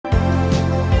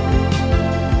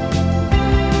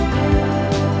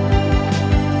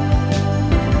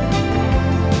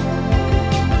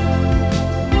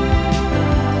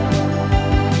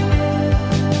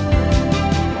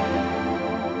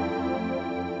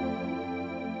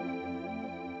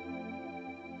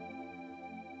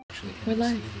actually We're in the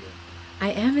live. studio.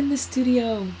 I am in the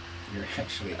studio. You're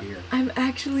actually here. I'm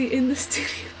actually in the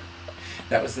studio.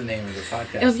 That was the name of the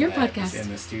podcast. Of your that I podcast. was in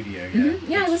the studio, yeah.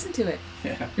 Mm-hmm. Yeah, I listened to it.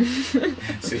 Yeah.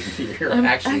 So you're I'm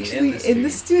actually in the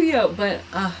studio, but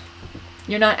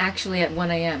you're not actually at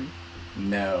 1 a.m.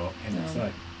 No, and it's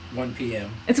not 1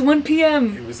 p.m. It's 1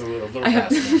 p.m. It was a little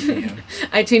past 1 p.m.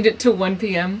 I changed it to 1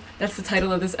 p.m. That's the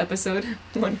title of this episode.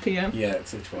 1 p.m. Yeah,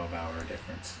 it's a 12-hour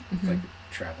difference. Mm-hmm. It's like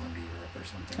traveling to Europe or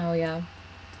something. Oh, yeah.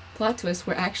 Plot twist,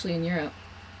 we're actually in Europe.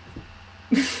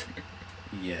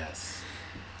 Yes.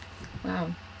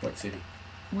 Wow. What city?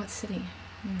 What city?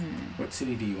 What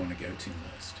city do you want to go to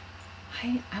most?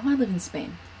 I want to live in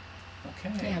Spain.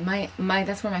 Okay. Yeah, my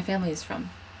that's where my family is from.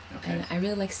 Okay. And I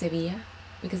really like Sevilla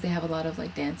because they have a lot of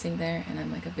like dancing there, and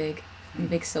I'm like I'm a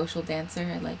big social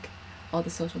dancer. I like all the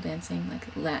social dancing, like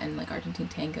Latin, like Argentine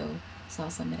tango,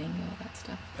 salsa, merengue, all that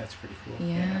stuff. That's pretty cool.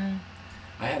 Yeah.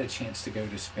 I had a chance to go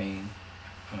to Spain.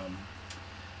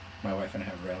 My wife and I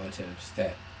have relatives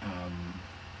that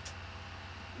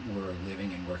were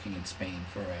living and working in Spain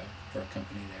for a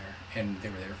company there, and they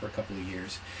were there for a couple of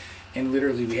years. And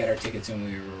literally, we had our tickets, and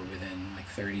we were within like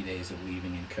 30 days of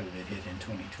leaving, and COVID hit in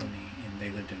 2020, and they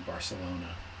lived in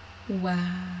Barcelona.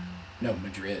 Wow. No,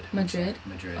 Madrid. Madrid?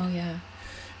 Madrid. Oh, yeah.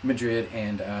 Madrid,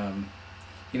 and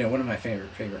one of my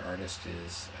favorite artists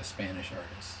is a Spanish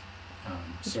artist,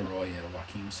 Sorolla,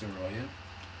 Joaquim Sorolla,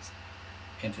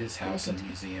 and his house and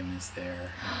museum is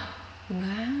there.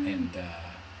 Wow. And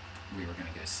we were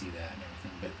going to go see that and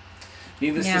everything, but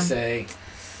needless to say,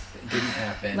 it didn't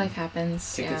happen. Life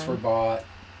happens. Tickets were bought,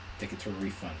 tickets were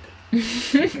refunded.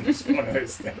 It's one of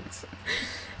those things.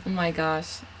 Oh my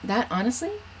gosh. That,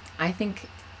 honestly, I think,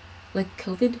 like,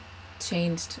 COVID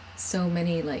changed so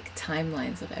many, like,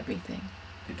 timelines of everything.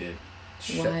 It did.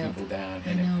 Shut people down.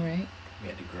 I know, right? We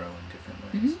had to grow in different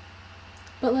ways. Mm-hmm.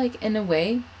 But, like, in a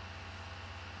way,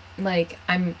 like,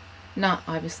 I'm not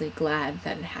obviously glad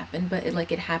that it happened, but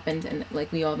it happened, and,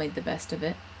 like, we all made the best of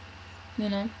it. You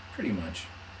know? Pretty much.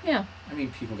 Yeah. I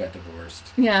mean, people got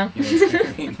divorced. Yeah. You know,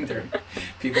 I mean,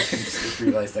 people can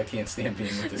realize I can't stand being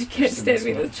with this person. I can't stand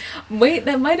being this. Wait,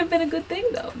 that might have been a good thing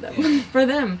though, for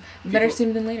them. Better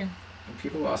sooner than later.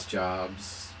 People lost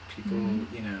jobs. People,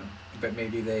 but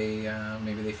maybe they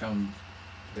found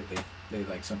that they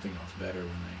like something else better when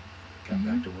they got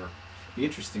back to work. It'd be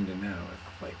interesting to know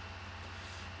if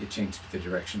it changed the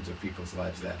directions of people's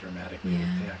lives that dramatically. Yeah.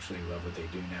 That they actually love what they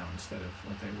do now instead of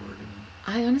what they were doing.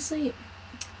 I honestly,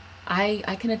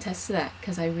 I can attest to that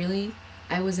because I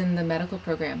was in the medical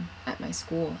program at my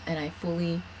school, and I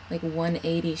fully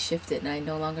 180 shifted, and I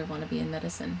no longer want to be in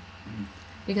medicine.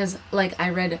 Because I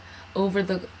read over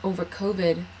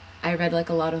COVID, I read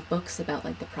a lot of books about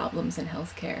the problems in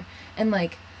healthcare, and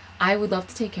I would love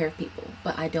to take care of people,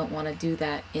 but I don't want to do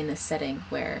that in a setting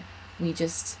where we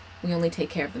only take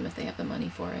care of them if they have the money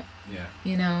for it.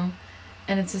 Yeah.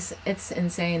 And it's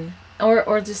insane.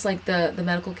 Or just the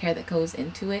medical care that goes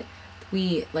into it.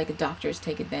 We doctors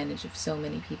take advantage of so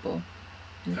many people.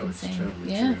 And it's insane.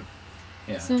 Totally true.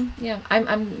 Yeah. So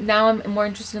I'm more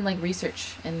interested in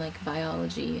research and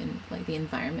biology and the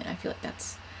environment. I feel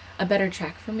that's a better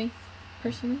track for me,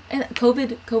 personally. And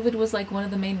COVID was one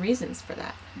of the main reasons for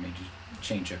that. It made you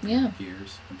change up your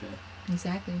gears a bit.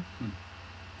 Exactly.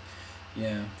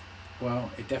 Yeah.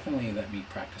 Well, it definitely let me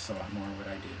practice a lot more what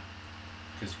I do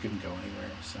because you couldn't go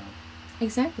anywhere. So.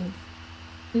 Exactly.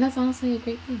 And that's honestly a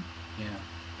great thing. Yeah.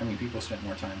 I mean, people spent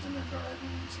more times in their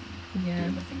gardens and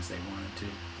doing the things they wanted to.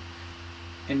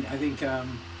 And I think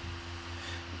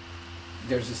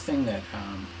there's this thing that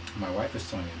my wife was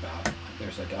telling me about.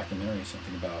 There's a documentary,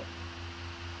 something about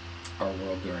our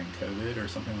world during COVID or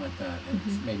something like that.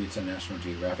 And maybe it's a National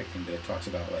Geographic thing, but it talks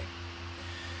about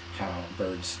how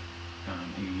birds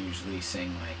who usually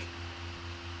sing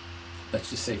let's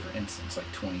just say for instance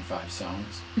 25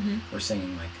 songs, were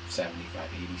singing 75,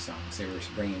 80 songs. They were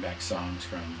bringing back songs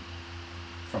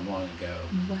from long ago.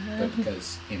 Wow. But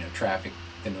because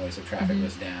the noise of traffic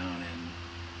was down and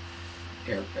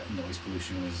air noise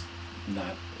pollution was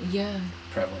not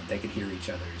prevalent, they could hear each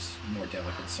other's more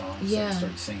delicate songs. So they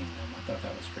started singing them. I thought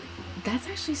that was pretty cool. That's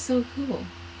actually so cool.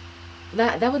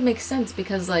 That would make sense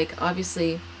because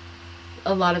obviously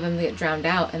a lot of them get drowned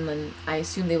out, and then I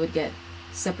assume they would get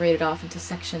separated off into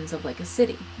sections of a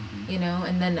city,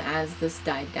 and then as this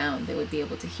died down, they would be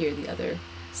able to hear the other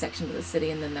sections of the city,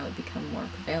 and then that would become more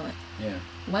prevalent. Yeah.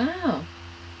 Wow.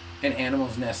 And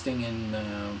animals nesting in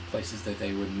places that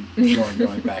they wouldn't,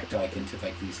 going back to into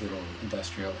these little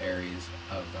industrial areas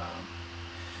of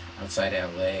outside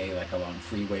LA, like along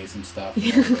freeways and stuff.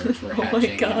 Yeah. Birds were Oh my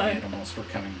hatching God. and animals were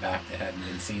coming back that hadn't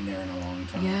been seen there in a long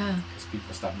time. Yeah. Because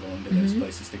people stopped going to those Mhm.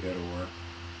 places to go to work.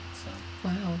 So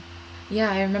Wow.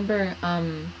 Yeah, I remember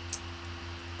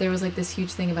there was like this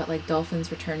huge thing about like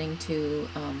dolphins returning to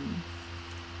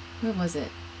where was it?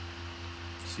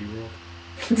 SeaWorld?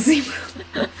 It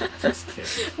Just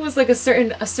kidding. was like a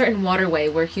certain waterway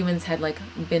where humans had like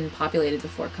been populated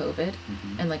before COVID,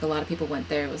 Mhm. and like a lot of people went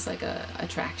there. It was like a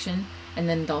attraction, and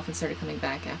then dolphins started coming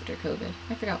back after COVID.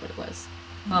 I forgot what it was.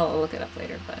 I'll look it up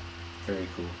later, but Very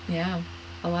cool. yeah,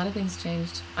 a lot of things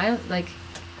changed. I don't like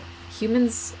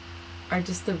humans are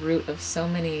just the root of so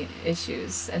many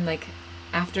issues, and like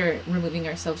after removing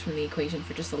ourselves from the equation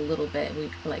for just a little bit,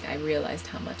 I realized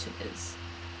how much it is.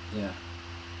 Yeah.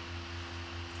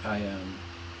 I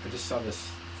just saw this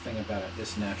thing about it,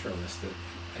 this naturalist that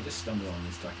I just stumble on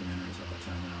these documentaries all the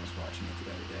time when I was watching it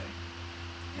the other day.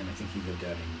 And I think he lived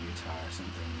out in Utah or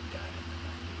something, and he died in the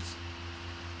 90s.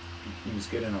 He was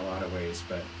good in a lot of ways,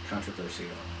 but controversial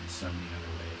in so many other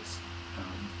ways.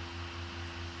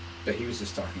 But he was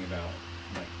just talking about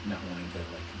like not wanting to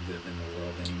like live in the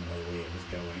world anymore the way it was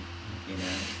going, you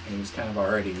know. And he was kind of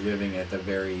already living at the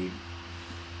very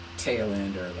tail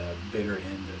end or the bitter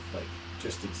end of like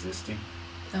just existing.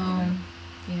 Oh,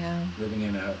 you know? yeah. Living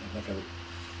in a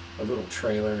little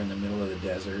trailer in the middle of the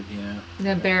desert, you know.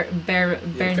 The bare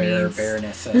needs. Bare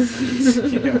necessities.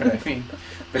 You know what I mean?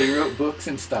 But he wrote books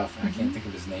and stuff. And I can't think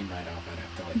of his name right off. I'd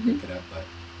have to like look it up. But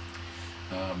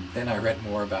then I read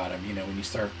more about him. You know, when you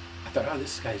start, I thought, oh,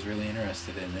 this guy's really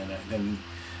interested. And then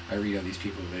I read all these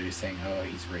people that are just saying, oh,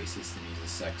 he's racist and he's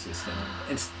a sexist, and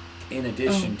it's in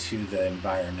addition to the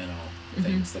environmental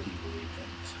things that he believed in.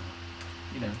 So,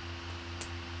 you know.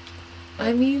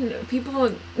 I mean,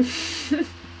 people.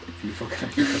 People come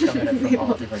at it from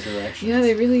all different directions. Yeah,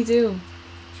 they really do.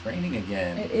 It's raining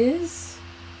again. It is.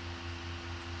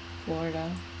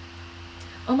 Florida.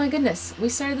 Oh my goodness, we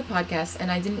started the podcast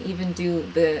and I didn't even do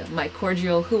my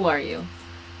cordial "Who are you?"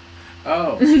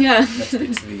 Oh, yeah. Let's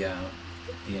get to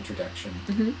the introduction.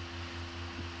 Mm-hmm.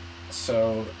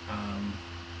 So,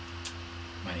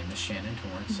 my name is Shannon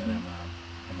Torrance, and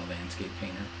I'm a landscape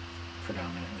painter,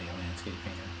 predominantly a landscape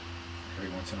painter. Every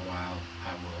once in a while,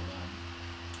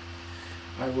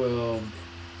 I will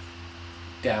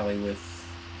dally with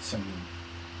some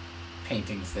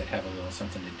paintings that have a little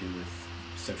something to do with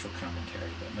social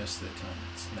commentary, but most of the time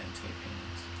it's landscape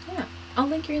paintings. Yeah, I'll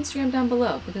link your Instagram down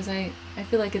below because I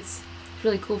feel like it's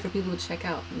really cool for people to check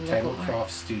out. Tablecroft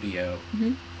Studio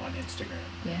on Instagram.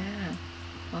 Yeah,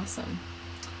 awesome.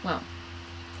 Wow,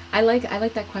 I like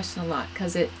that question a lot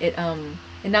because it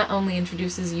not only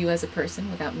introduces you as a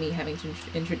person without me having to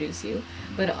introduce you,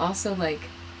 but it also like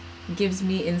gives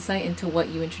me insight into what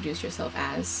you introduce yourself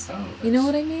as. Oh, you know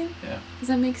what I mean? Yeah. Does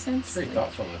that make sense? It's very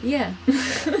thoughtful of you. Yeah.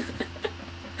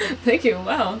 Thank you.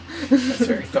 Wow. That's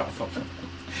very thoughtful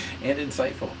and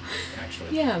insightful,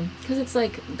 actually. Yeah, because it's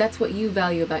like that's what you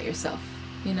value about yourself,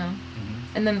 you know.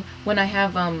 Mm-hmm. And then when I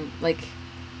have like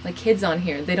kids on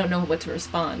here, they don't know what to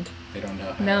respond. They don't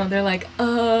know how. No, they're like,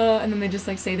 and then they just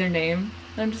like say their name.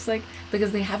 And I'm just like,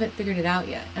 because they haven't figured it out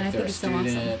yet, and I think it's so awesome.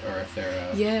 If they're a student, or if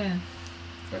they're yeah.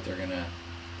 What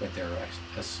they're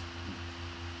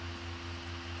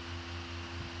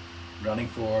running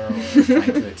for or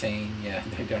trying to attain. Yeah,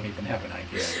 they don't even have an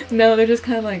idea. No, they're just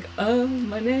kind of like,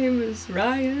 my name is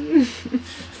Ryan.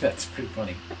 That's pretty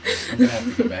funny. I'm gonna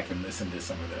have to go back and listen to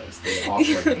some of those. The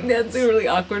awkward ones. That's the really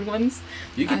awkward ones.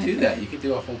 You could do that. You could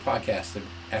do a whole podcast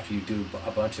after you do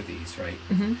a bunch of these, right?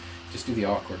 Mm-hmm. Just do the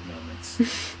awkward moments.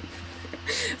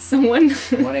 Someone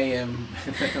 1 a.m.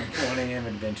 1 a.m.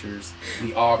 adventures.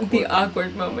 The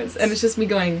awkward moments. And it's just me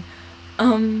going, Yeah.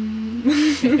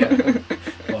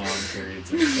 Long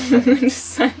periods of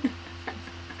silence.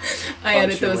 I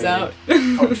edit those out.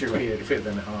 Punctuated with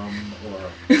an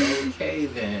or okay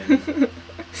then.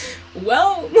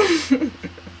 Well,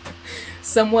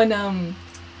 someone on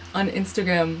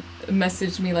Instagram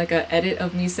messaged me like a edit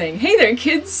of me saying, "Hey there,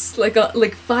 kids!" Like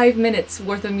 5 minutes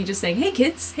worth of me just saying, "Hey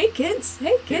kids, hey kids,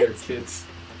 hey kids." Hey there, kids.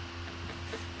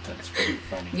 That's pretty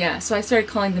funny. Yeah, so I started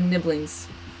calling them nibblings.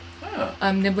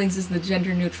 Oh. Nibblings is the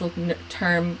gender-neutral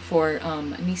term for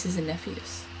nieces and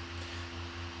nephews.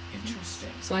 Interesting.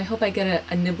 So I hope I get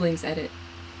a nibblings edit.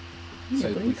 So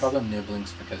Nibblings? we call them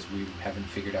nibblings because we haven't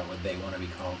figured out what they want to be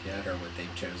called yet, or what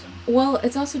they've chosen. Well,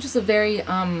 it's also just a very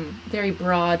very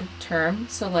broad term.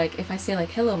 So like if I say like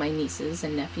hello my nieces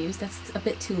and nephews, that's a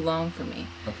bit too long for me.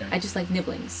 Okay. I just like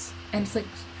nibblings. And it's like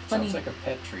funny. Sounds like a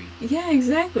pet treat. Yeah,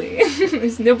 exactly.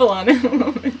 Just nibble on it a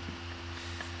moment.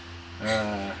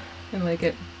 I like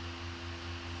it.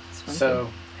 It's fun so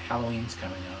thing. Halloween's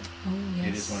coming up. Oh, yes.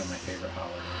 It is one of my favorite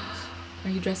holidays. Are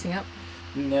you dressing up?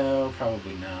 No,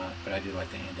 probably not. But I do like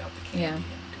to hand out the candy Yeah. and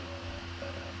do all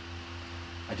that.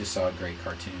 But I just saw a great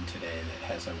cartoon today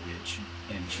that has a witch,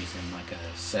 and she's in like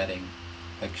a setting,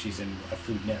 like she's in a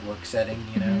Food Network setting,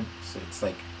 you know. So it's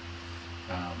like,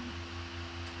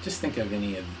 just think of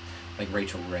any of like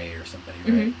Rachel Ray or somebody,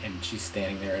 right? And she's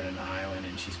standing there at an island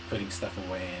and she's putting stuff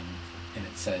away, and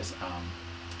it says,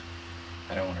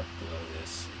 I don't want to blow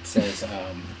this. It says,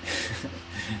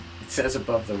 it says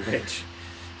above the witch,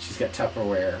 she's got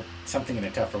Tupperware, something in a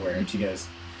Tupperware, and she goes,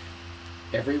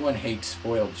 "Everyone hates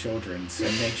spoiled children, so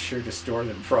make sure to store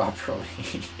them properly."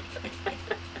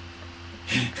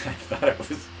 I thought it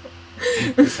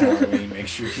was Halloween. Make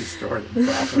sure you store them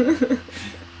properly.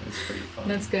 It's pretty fun.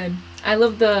 That's good. I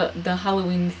love the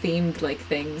Halloween themed like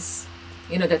things,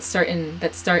 you know, that start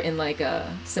in like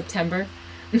September.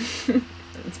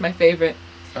 It's my favorite.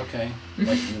 Okay.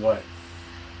 Like what?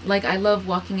 Like I love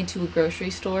walking into a grocery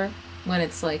store when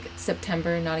it's like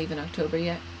September, not even October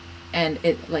yet, and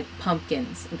it like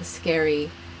pumpkins and the scary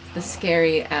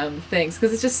things,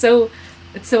 because it's just so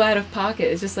out of pocket.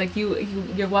 It's just like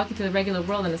you're walking to the regular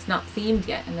world and it's not themed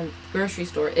yet, and then the grocery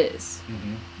store is.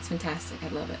 It's fantastic. I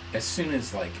love it. As soon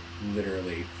as like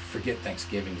literally forget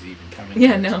Thanksgiving's even coming.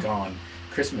 Yeah, it's no. gone.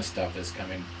 Christmas stuff is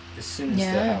coming. As soon as the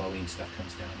Halloween stuff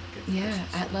comes down, we get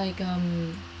Christmas at stuff. like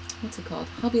what's it called?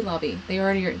 Hobby Lobby. They're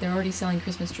already selling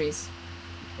Christmas trees.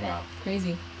 Wow.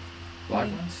 Crazy.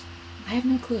 Live ones? I have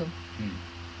no clue.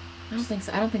 I don't think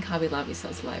so. I don't think Hobby Lobby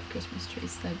sells live Christmas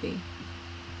trees.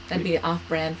 That'd be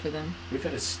off-brand for them. We've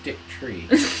had a stick tree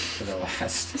for the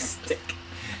last stick.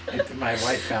 My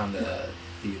wife found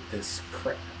this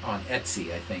on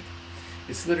Etsy, I think.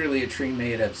 It's literally a tree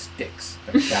made of sticks,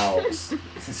 of dowels.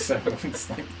 So it's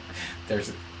like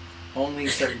there's only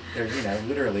certain, there's, you know,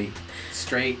 literally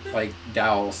straight like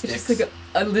dowel sticks. It's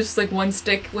just like one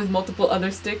stick with multiple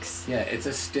other sticks. Yeah, it's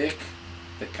a stick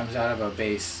that comes out of a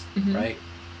base, right?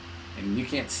 And you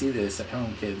can't see this at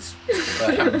home, kids,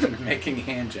 but I'm making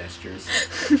hand gestures.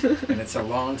 And it's a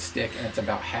long stick, and it's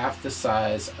about half the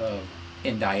size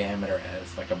in diameter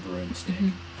as like a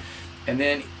broomstick. And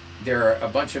then there are a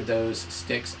bunch of those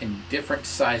sticks in different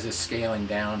sizes scaling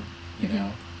down, you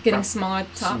know. Getting smaller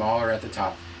at the top. Smaller at the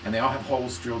top. And they all have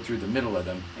holes drilled through the middle of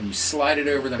them, and you slide it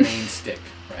over the main stick,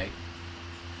 right?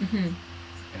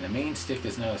 And the main stick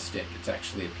is not a stick. It's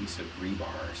actually a piece of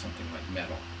rebar or something like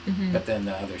metal. But then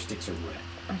the other sticks are wood.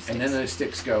 And then those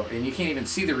sticks go, and you can't even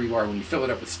see the rebar when you fill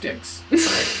it up with sticks.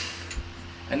 Right?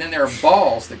 And then there are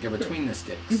balls that go between the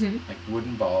sticks, like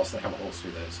wooden balls that have holes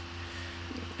through those.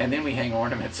 And then we hang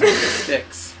ornaments on the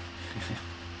sticks.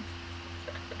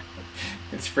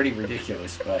 It's pretty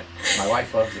ridiculous, but my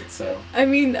wife loves it, so. I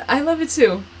mean, I love it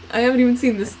too. I haven't even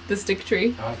seen the stick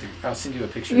tree. I'll send you a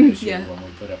picture this year Yeah. when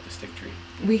we put up the stick tree.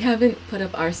 We haven't put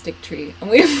up our stick tree.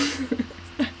 We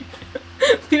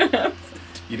don't have.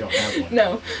 You don't have one.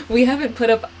 No, we haven't put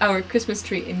up our Christmas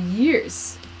tree in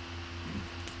years.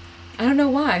 I don't know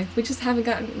why. We just haven't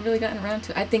really gotten around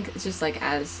to it. I think it's just like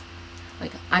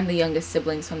I'm the youngest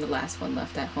sibling, so I'm the last one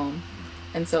left at home,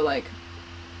 and so like.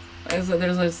 There's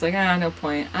just like, no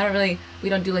point. We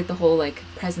don't do like the whole like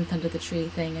presents under the tree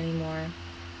thing anymore.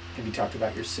 Have you talked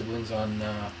about your siblings on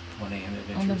 1AM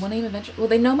Adventures? On the 1AM Adventure? Well,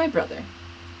 they know my brother.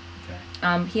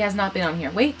 Okay. He has not been on here.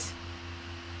 Wait.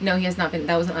 No, he has not been.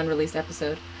 That was an unreleased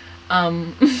episode.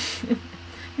 You're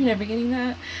never getting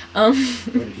that. What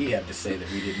did he have to say that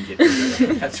we didn't get to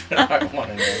hear? That's what I want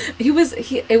to know.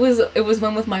 It was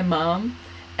one with my mom,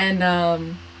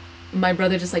 and my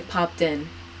brother just like popped in.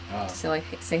 So like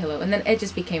say hello, and then it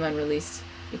just became unreleased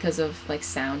because of like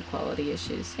sound quality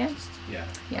issues. Yeah.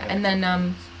 And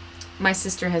then my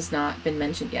sister has not been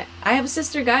mentioned yet. I have a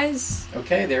sister, guys.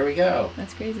 Okay, there we go.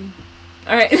 That's crazy.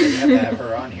 All right. So you have to have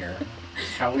her on here.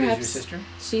 How old is your sister?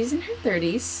 She's in her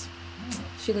 30s. Oh.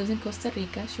 She lives in Costa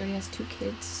Rica. She already has 2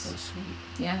 kids. Oh, sweet.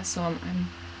 Yeah. So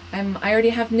I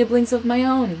already have nibblings of my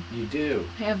own. You do.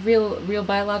 I have real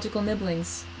biological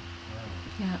nibblings.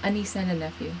 Wow. Yeah, a niece and a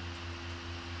nephew.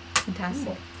 Fantastic.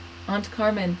 Cool. Aunt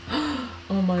Carmen.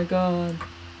 Oh my God.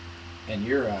 And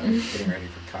you're getting ready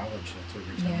for college. That's what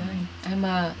you're telling me. I'm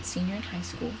a senior in high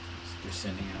school. So they're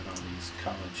sending out all these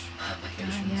college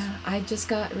applications. Yeah, I just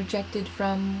got rejected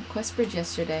from Questbridge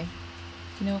yesterday.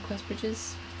 Do you know what Questbridge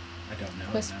is? I don't know.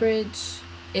 Questbridge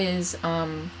is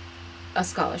a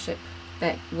scholarship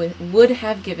that would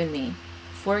have given me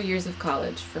 4 years of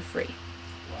college for free.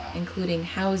 Wow. Including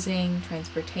housing,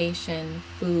 transportation,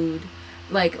 food.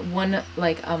 My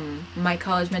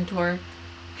college mentor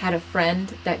had a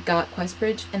friend that got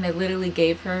Questbridge, and they literally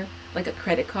gave her like a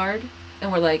credit card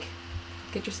and were like,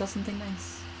 get yourself something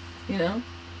nice. you know?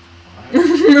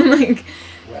 Wow. Like,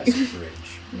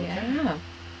 Westbridge. Okay. yeah.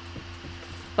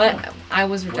 But Huh. I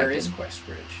was rejected. Where is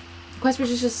Questbridge?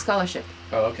 Questbridge is just a scholarship.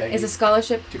 Oh, okay. It's a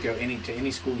scholarship. To go to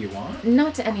any school you want?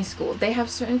 Not to any school. They have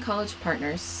certain college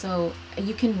partners, so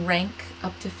you can rank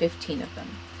up to 15 of them.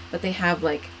 But they have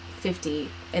like 50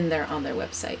 on their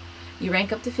website. You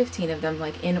rank up to 15 of them,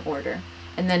 like in order.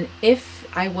 And then if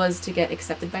I was to get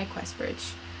accepted by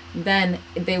Questbridge, then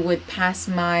they would pass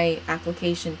my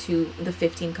application to the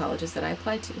 15 colleges that I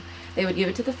applied to. They would give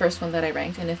it to the first one that I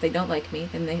ranked, and if they don't like me,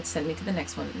 then they send me to the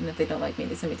next one. And if they don't like me,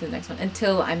 they send me to the next one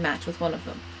until I match with one of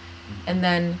them. And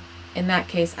then in that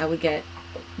case, I would get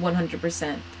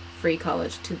 100% free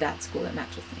college to that school that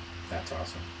matched with me. That's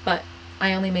awesome. But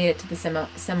I only made it to the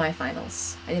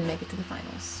semifinals. I didn't make it to the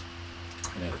finals.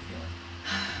 I know the feeling.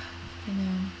 I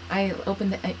know. I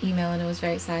opened the email and it was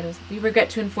very sad. It was, "We regret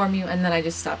to inform you," and then I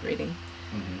just stopped reading.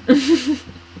 Mm-hmm.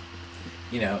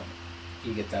 You know,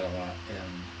 you get that a lot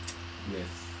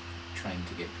with trying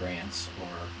to get grants or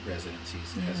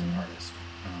residencies as an artist.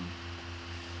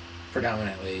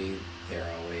 Predominantly, they're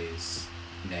always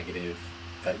negative,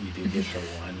 but you do get the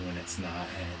one when it's not,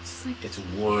 and it's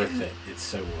worth it. It's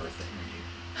so worth it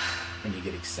when you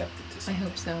get accepted to something. I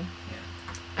hope so.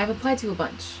 Yeah. I've applied to a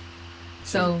bunch.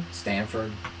 So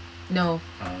Stanford, no.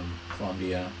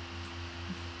 Columbia,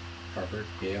 Harvard,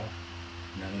 Yale,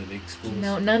 none of the big schools.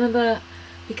 No, none of the,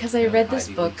 because I read this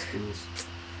Ivy book. League schools.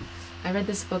 I read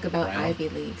this book about Brown? Ivy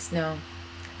Leagues. No,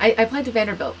 I applied to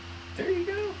Vanderbilt. There you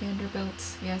go.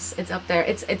 Vanderbilt, yes, it's up there.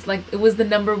 It's like it was the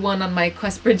number one on my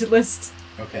Questbridge list.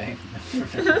 Okay.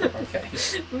 Okay.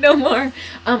 No more.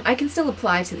 I can still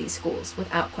apply to these schools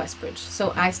without Questbridge,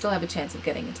 so I still have a chance of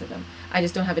getting into them. I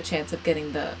just don't have a chance of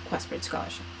getting the Questbridge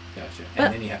scholarship. Gotcha. But-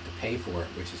 And then you have to pay for it,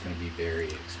 which is going to be very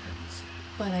expensive.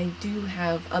 But I do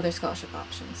have other scholarship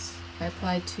options. I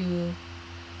applied to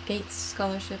Gates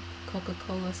Scholarship,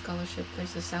 Coca-Cola Scholarship.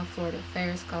 There's a South Florida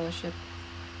Fair Scholarship.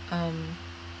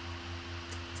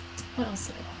 What else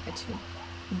did I apply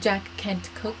to? Jack Kent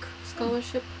Cook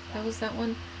Scholarship. That was that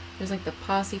one. There's like the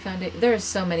Posse Foundation. There are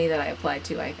so many that I applied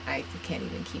to. I can't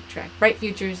even keep track. Bright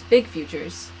Futures, Big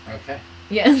Futures. Okay.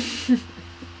 Yeah.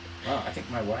 Well, I think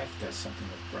my wife does something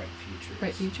with Bright Futures.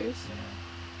 Bright Futures. Yeah.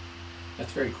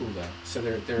 That's very cool, though. So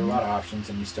there are a lot of options,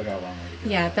 and you still got a long way to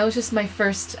go. Yeah, that was just my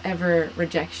first ever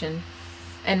rejection,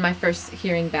 and my first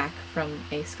hearing back from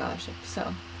a scholarship.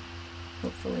 So,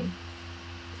 hopefully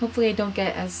I don't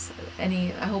get I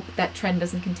hope that trend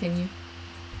doesn't continue.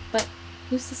 But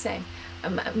who's to say?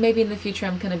 Maybe in the future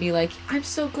I'm gonna be like, I'm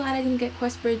so glad I didn't get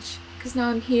Questbridge because now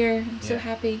I'm here. I'm so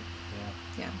happy.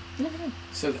 Yeah. Yeah. You never know.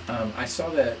 So I saw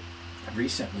that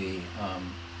recently.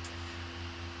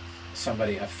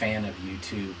 A fan of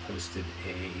U2, posted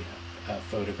a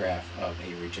photograph of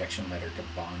a rejection letter to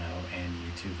Bono and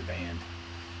U2, the band.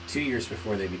 2 years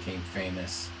before they became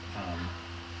famous,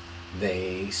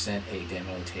 they sent a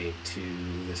demo tape to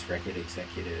this record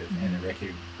executive, and the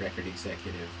record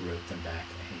executive wrote them back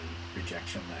a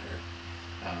rejection letter.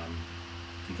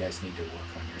 You guys need to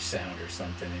work on your sound or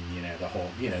something, and the whole,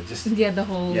 just the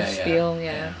whole spiel.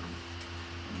 Yeah.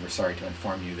 We're sorry to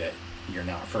inform you that you're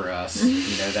not for us,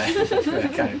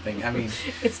 that kind of thing. I mean,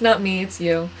 it's not me, it's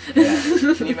you. Yeah.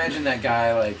 Can you imagine that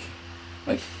guy, like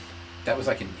that was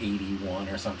like in 81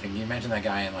 or something. Can you imagine that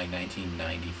guy in like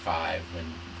 1995 when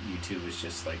U2 was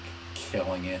just like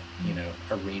killing it,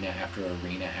 arena after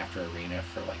arena after arena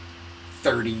for like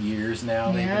 30 years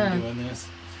now. They've been doing this.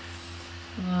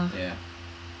 Yeah.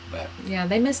 But yeah,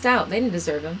 they missed out. They didn't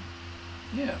deserve him.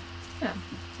 Yeah. Yeah.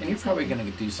 And you're probably going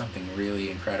to do something really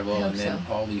incredible, and then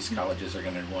so. all these colleges are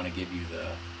going to want to give you the...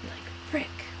 Like, frick,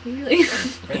 we really...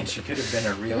 Man, she could have been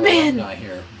a real alumni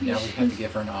here. Now we have to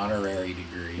give her an honorary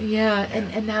degree. Yeah.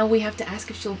 And now we have to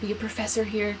ask if she'll be a professor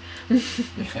here.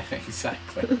 Yeah,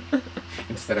 exactly.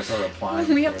 Instead of her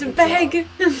applying we have to beg.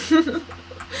 Oh,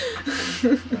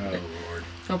 Lord.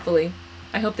 Hopefully.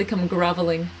 I hope they come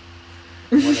groveling.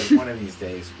 One of these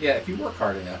days. Yeah, if you work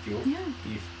hard enough,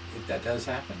 if that does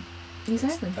happen.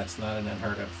 Exactly. That's not an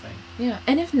unheard of thing. Yeah,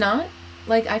 and if not,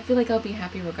 I feel like I'll be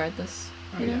happy regardless.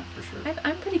 Oh, yeah, for sure.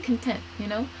 I'm pretty content,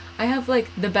 I have,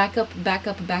 the backup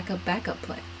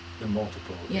plan. The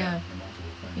multiple. Yeah. The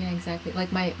multiple plan. Yeah, exactly.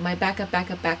 Like, my backup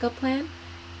plan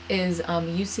is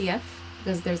UCF,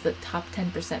 because there's the top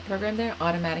 10% program there,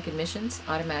 automatic admissions,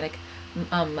 automatic,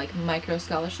 micro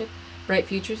scholarship. Bright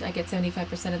Futures, I get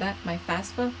 75% of that. My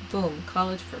FAFSA, boom,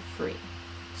 college for free.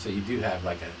 So you do have,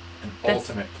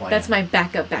 ultimate plan. That's my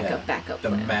backup the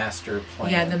plan. master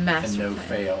plan. Yeah, the master and no plan.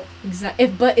 fail. Exactly.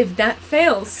 If that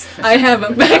fails, I have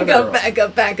a backup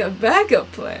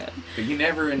plan. But you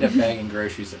never end up bagging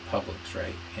groceries at Publix,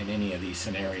 right? In any of these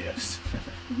scenarios.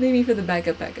 Maybe for the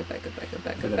backup for the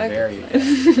very plan.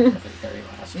 for the very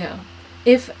last Yeah. one.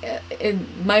 If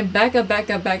my backup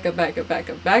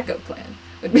plan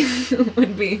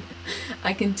would be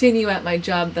I continue at my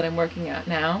job that I'm working at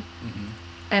now,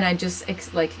 and I just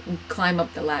climb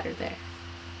up the ladder there.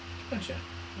 Gotcha.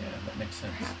 Yeah, that makes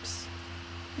sense. Perhaps.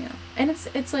 Yeah, and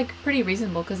it's like pretty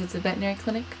reasonable because it's a veterinary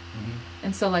clinic,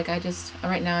 and so like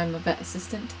right now I'm a vet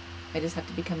assistant. I just have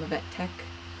to become a vet tech,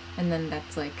 and then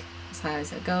that's like as high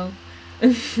as I go.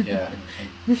 Yeah,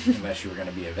 unless you were going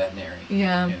to be a veterinary.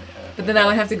 Yeah, but then I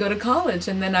would have to go to college,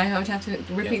 and then I would have to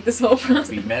repeat this whole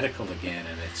process. Be medical again,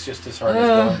 and it's just as hard as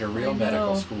going to real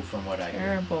medical school, from what I hear.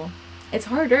 Terrible. It's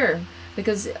harder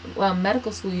because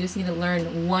medical school you just need to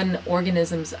learn one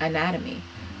organism's anatomy,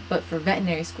 but for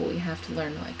veterinary school you have to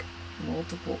learn like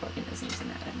multiple organisms'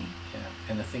 anatomy. Yeah,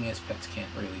 and the thing is, pets can't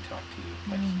really talk to you.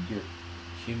 Like your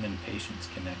human patients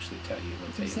can actually tell you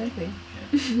what's exactly. ailing.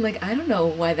 Yeah. Like, I don't know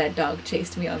why that dog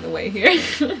chased me on the way here. I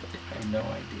have no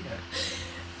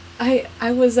idea.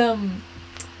 I was so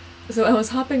I was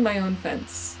hopping my own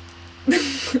fence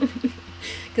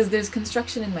because there's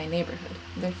construction in my neighborhood.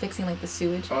 They're fixing like the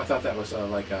sewage. Oh, I thought that was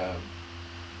like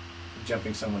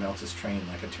jumping someone else's train,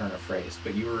 like a turn of phrase.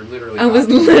 But you were literally. I was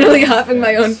literally hopping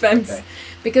my own fence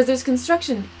because there's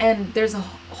construction and there's a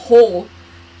hole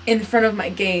in front of my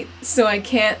gate, so I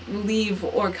can't leave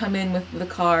or come in with the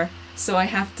car. So I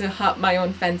have to hop my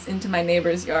own fence into my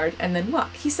neighbor's yard and then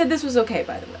walk. He said this was okay,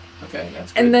 by the way. Okay,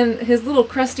 that's good. And then his little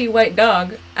crusty white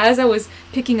dog, as I was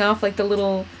picking off like the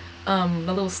little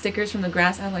stickers from the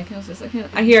grass, I was just like,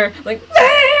 I hear like,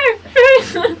 I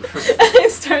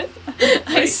start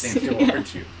racing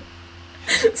towards you.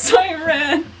 So I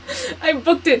ran. I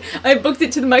booked it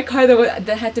to my car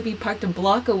that had to be parked a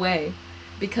block away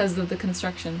because of the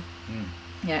construction.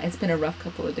 Yeah, it's been a rough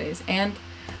couple of days. And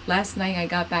last night I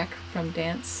got back from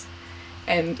dance,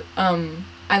 and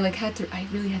I really had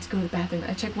to go to the bathroom.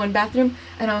 I checked one bathroom,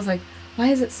 and I was like, why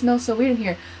does it smell so weird in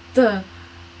here? The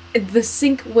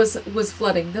sink was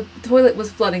flooding. The toilet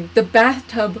was flooding. The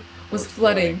bathtub was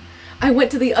flooding. I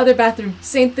went to the other bathroom,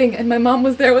 same thing, and my mom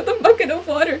was there with a bucket of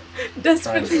water,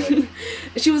 desperately.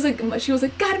 She was like,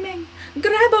 Carmen,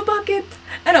 grab a bucket,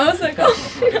 and I was like, oh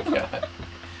my God.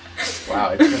 Wow,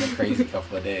 it's been a crazy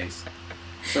couple of days.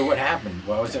 So what happened?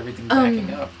 Why was everything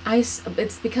backing up?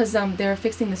 It's because they were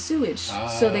fixing the sewage,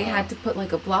 so they had to put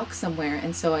like a block somewhere,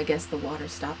 and so I guess the water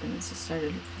stopped and it just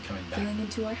started filling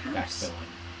into our house. Backfilling.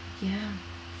 Yeah,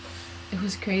 it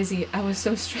was crazy. I was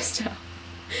so stressed out,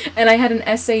 and I had an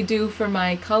essay due for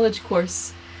my college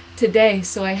course today,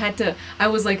 so I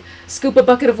was like, scoop a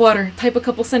bucket of water, type a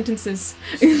couple sentences.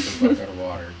 Scoop a bucket of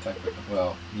water,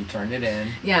 well, you turned it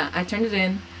in. Yeah, I turned it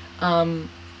in.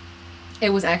 It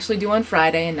was actually due on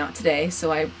Friday and not today,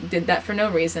 so I did that for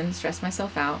no reason, stressed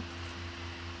myself out.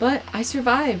 But I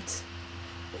survived.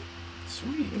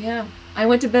 Sweet. Yeah. I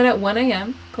went to bed at 1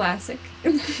 a.m. Classic.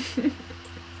 Yeah,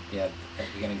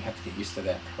 you're going to have to get used to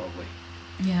that probably.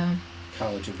 Yeah.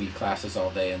 College will be classes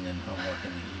all day and then homework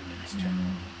in the evenings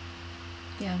generally.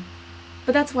 Yeah.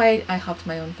 But that's why I hopped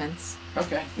my own fence.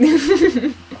 Okay.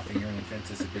 Hopping your own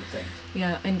fence is a good thing.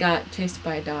 Yeah, and got chased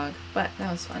by a dog. But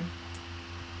that was fun.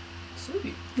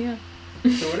 Sweet. Yeah.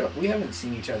 So what else? We haven't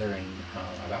seen each other in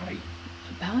about a year.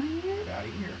 About a year? About a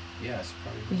year. Yes,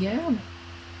 probably. Yeah.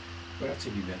 What else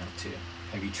have you been up to?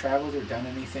 Have you traveled or done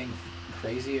anything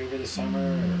crazy over the summer?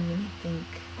 Let me think.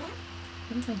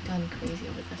 What have I done crazy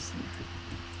over the summer?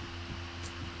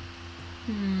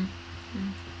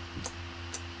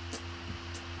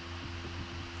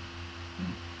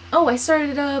 Oh, I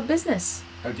started a business.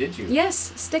 Oh, did you?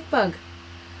 Yes, Stickbug.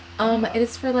 It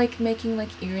is for like making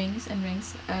like earrings and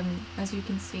rings. As you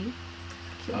can see.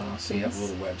 So you have a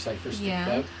little website for Stickbug?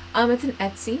 Yeah. It's an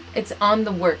Etsy. It's on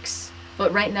the works.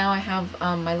 But right now I have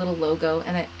my little logo,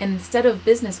 and instead of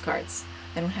business cards,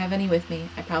 I don't have any with me.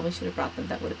 I probably should have brought them.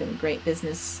 That would have been a great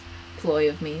business ploy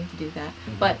of me to do that.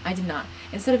 But I did not.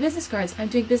 Instead of business cards, I'm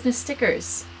doing business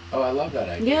stickers. Oh, I love that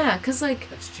idea. Yeah, because like...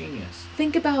 That's genius.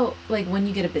 Think about like when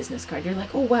you get a business card, you're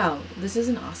like, oh wow, this is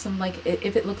an awesome, like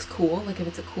if it looks cool, like if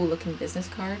it's a cool looking business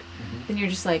card, then you're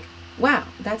just like, wow,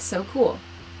 that's so cool.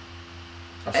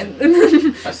 I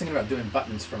was thinking about doing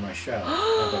buttons for my show.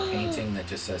 I have a painting that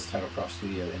just says Titlecroft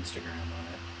Studio Instagram on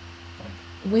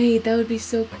it. Wait, that would be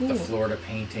so cool. Like the Florida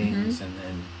paintings, and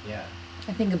then, yeah.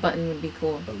 I think a button would be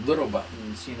cool. The little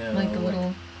buttons, you know. Like a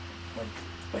little...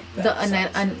 Like that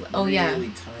size. Oh, yeah.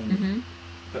 Really tiny.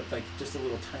 but like just a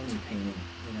little tiny painting,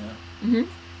 you know. Mhm.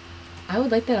 I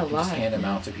would like that a lot. Just hand them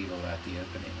out to people at the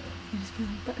opening. And just be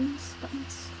like, buttons,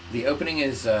 buttons. The opening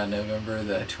is November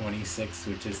the 26th,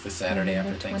 which is the Saturday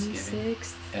November after Thanksgiving,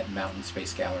 26th. at Mountain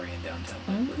Space Gallery in downtown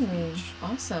Lakewood Beach.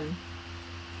 Awesome.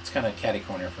 It's kind of catty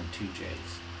corner from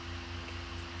 2J's.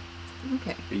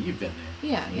 Okay. But you've been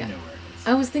there. Yeah, you yeah. know where it is.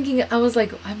 I was thinking. I was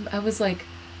like,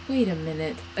 wait a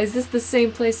minute. Is this the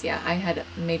same place? Yeah, I had a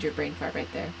major brain fart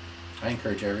right there. I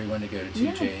encourage everyone to go to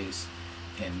 2J's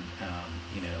and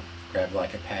grab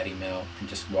like a patty melt and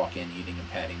just walk in eating a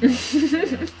patty melt.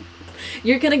 You know?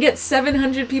 You're gonna get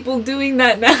 700 people doing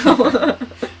that now.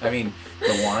 I mean,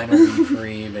 the wine will be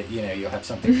free, but you'll have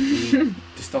something to eat.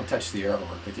 Just don't touch the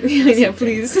artwork with your yeah,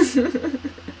 please.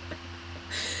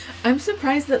 I'm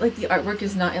surprised that like the artwork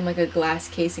is not in like a glass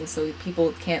casing, so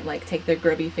people can't like take their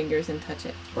grubby fingers and touch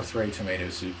it. Or throw tomato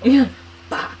soup on it.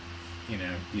 Bah.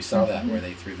 You saw that where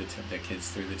they threw the kids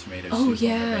threw the tomato soup on the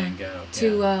Van Gogh.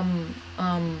 To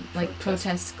like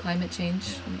protest climate change.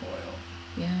 Yeah, oil.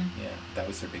 Yeah. Yeah, that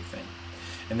was their big thing.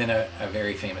 And then a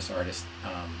very famous artist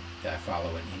that I follow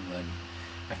in England,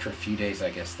 after a few days, I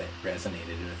guess, that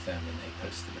resonated with them, and they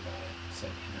posted about it.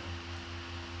 Said,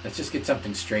 let's just get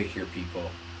something straight here,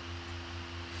 people.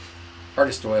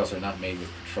 Artist oils are not made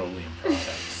with petroleum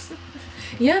products.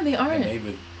 Yeah, they aren't. They're made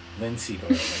with linseed oil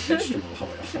and vegetable oil.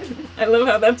 I love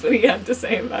how that's what he had to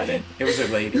say about it. It was a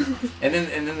lady. And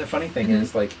then the funny thing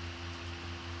is, like,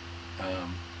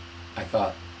 I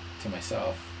thought to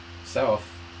myself,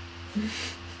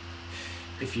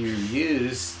 if you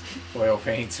use oil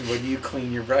paints, what do you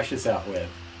clean your brushes out with?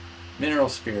 Mineral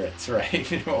spirits, right?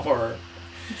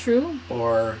 True.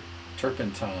 Or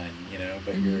turpentine,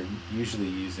 but you're usually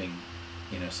using,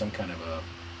 some kind of a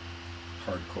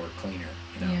hardcore cleaner,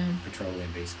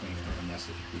 petroleum-based cleaner, unless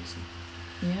if you're using.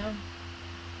 Yeah.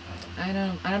 I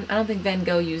don't think Van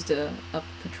Gogh used a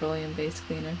petroleum-based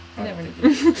cleaner. I never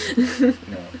knew.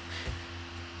 No.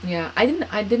 Yeah, I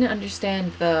didn't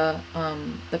understand the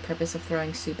purpose of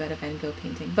throwing soup at a Van Gogh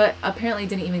painting, but apparently it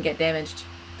didn't even get damaged.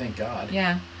 Thank God.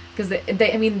 Yeah, because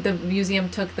the museum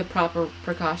took the proper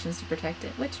precautions to protect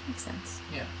it, which makes sense.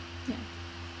 Yeah. Yeah.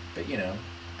 But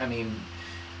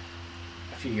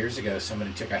a few years ago,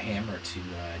 somebody took a hammer to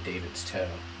David's toe.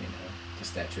 The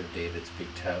statue of David's big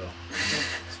toe.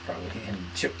 It's probably and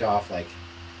chipped off like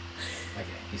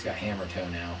he's got hammer toe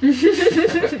now.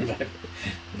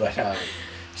 but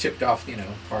chipped off,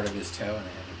 part of his toe, and they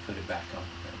had to put it back on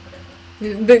or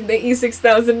whatever. The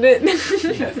E6000 did.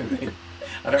 Yeah,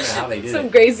 I don't know how they did Some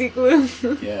it. crazy glue.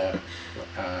 Yeah,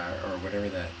 or whatever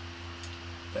that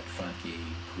funky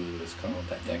glue is called,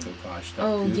 that decoupage stuff.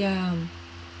 Oh, Goop. yeah.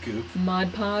 Goop.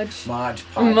 Mod Podge. Mod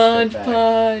Podge. Mod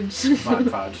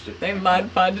Podged it. They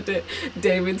Mod Podged it.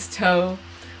 David's toe.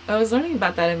 I was learning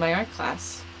about that in my art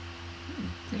class.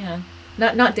 Yeah.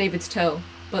 Not David's toe,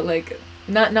 but like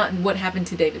not what happened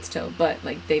to David's toe, but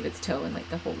like David's toe and like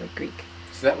the whole like Greek.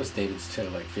 So that was David's toe,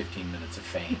 like 15 minutes of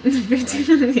fame.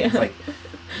 15, right? Yeah. It's like,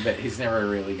 but he's never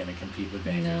really going to compete with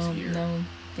Van Gogh's ear. No,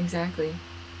 exactly.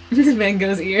 Van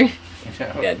Gogh's ear.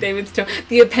 Yeah, David's toe.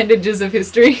 The appendages of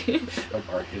history. Of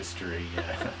art history,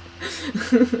 yeah.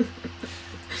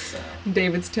 So.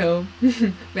 David's toe.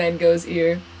 Van Gogh's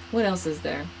ear. What else is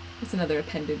there? What's another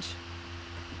appendage?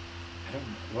 I don't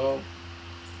know. Well,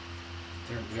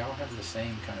 we all have the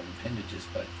same kind of appendages,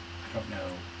 but I don't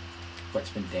know what's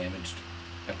been damaged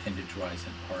appendage-wise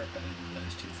in art other than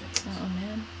those two things. Oh,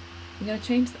 man. You gotta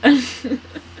change that.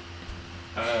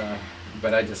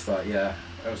 But I just thought, that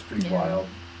was pretty Yeah. wild.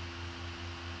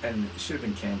 And it should have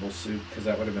been Campbell's soup, because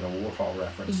that would have been a Warhol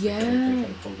reference. Yeah. They could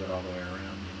have pulled it all the way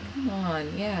around,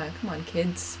 Come on,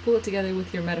 kids. Pull it together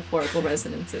with your metaphorical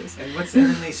resonances. And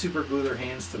then they super glue their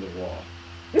hands to the wall.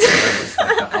 That was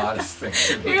like the oddest thing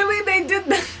to me. Really? They did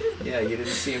that? Yeah, you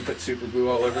didn't see them put super glue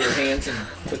all over their hands and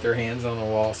put their hands on the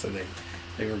wall, so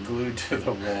they were glued to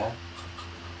the wall.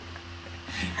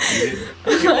 You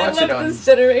can watch I it love on, this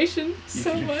generation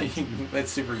so much.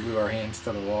 Let's super glue our hands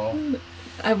to the wall.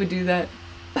 I would do that.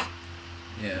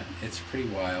 Yeah, it's pretty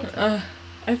wild.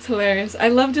 That's hilarious. I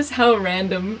love just how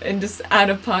random and just out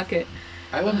of pocket.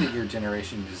 I love that your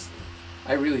generation is...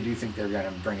 I really do think they're going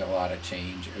to bring a lot of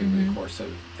change over the course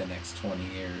of the next 20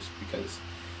 years, because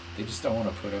they just don't want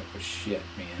to put up with shit,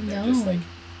 man. They're just like,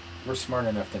 we're smart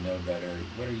enough to know better.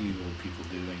 What are you old people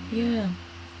doing? Yeah.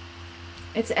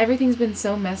 Everything's been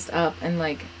so messed up, and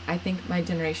like I think my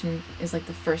generation is like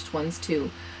the first ones to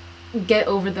get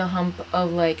over the hump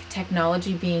of like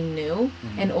technology being new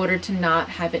in order to not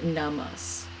have it numb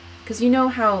us. Because you know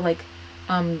how like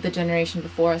the generation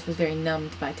before us was very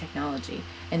numbed by technology,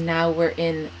 and now we're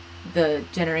in the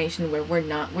generation where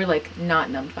we're like not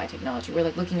numbed by technology. We're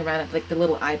like looking around at like the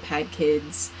little iPad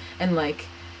kids and like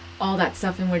all that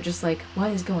stuff, and we're just like,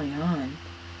 what is going on?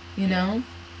 You know?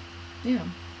 Yeah.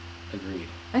 Agreed.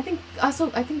 I think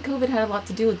COVID had a lot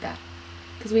to do with that,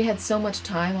 because we had so much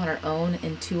time on our own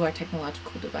and to our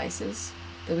technological devices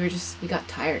that we got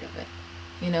tired of it.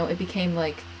 You know, it became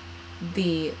like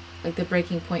the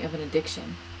breaking point of an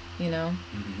addiction, you know?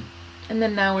 Mm-hmm. And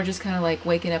then now we're just kind of like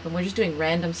waking up and we're just doing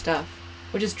random stuff.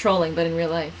 We're just trolling, but in real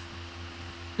life.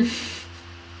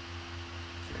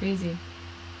 Crazy.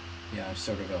 Yeah, I'm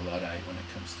sort of a Luddite when it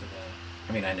comes to that.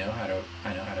 I mean, I know how to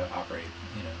operate,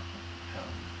 you know,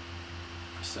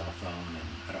 a cell phone, and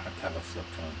I don't have to have a flip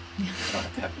phone. I don't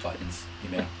have to have buttons, you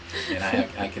know, and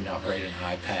I can operate an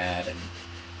iPad, and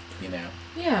you know.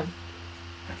 Yeah.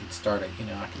 I can start a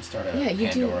Yeah,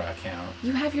 Pandora account.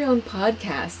 You have your own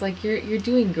podcast. Like you're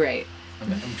doing great.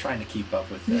 I'm trying to keep up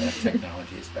with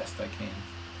technology as best I can.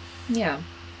 Yeah.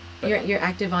 But you're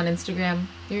active on Instagram.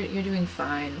 You're doing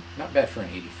fine. Not bad for an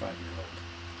 85-year-old.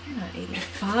 You're not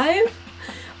 85.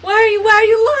 Why are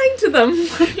you lying to them?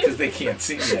 Because they can't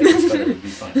see me. I just thought it would be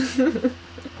fun.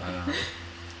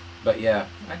 But yeah,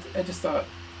 I just thought,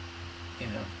 you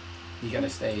know, you got to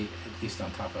stay at least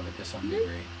on top of it to some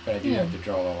degree. But I do have to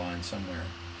draw the line somewhere.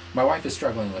 My wife is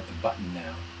struggling with the button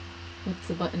now. What's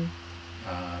the button?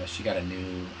 She got a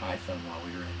new iPhone while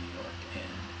we were in New York,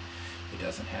 and it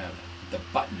doesn't have the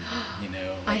button, you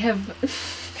know. I have...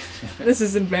 This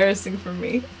is embarrassing for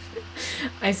me.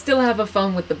 I still have a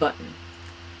phone with the button.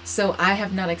 So I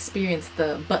have not experienced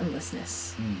the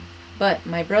buttonlessness. But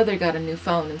my brother got a new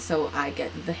phone, and so I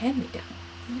get the hand-me-down.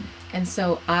 And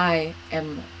so I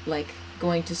am like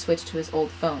going to switch to his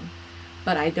old phone,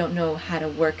 but I don't know how to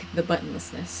work the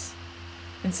buttonlessness.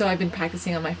 And so I've been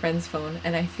practicing on my friend's phone,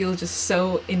 and I feel just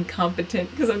so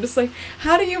incompetent because I'm just like,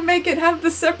 how do you make it have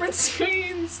the separate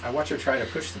screens? I watch her try to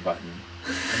push the button,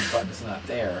 and the button's not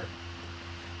there.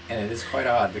 And it is quite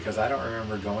odd because I don't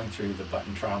remember going through the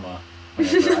button trauma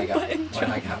whenever I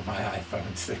got my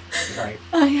iPhone 6, right?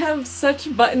 I have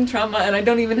such button trauma, and I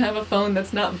don't even have a phone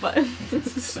that's not button.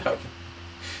 So,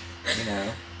 you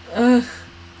know, I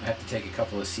have to take a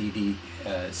couple of CBD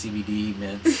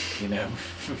mints, you know.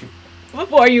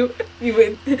 Before you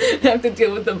would have to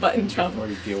deal with the button trauma. Before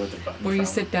you deal with the button Before trauma. you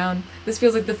sit down. This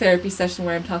feels like the therapy session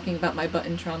where I'm talking about my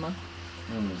button trauma.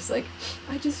 Just like,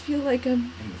 I just feel like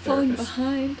I'm falling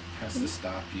behind. Has to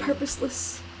stop you.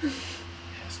 Purposeless.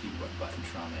 Ask you what button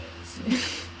trauma is.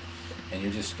 And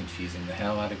you're just confusing the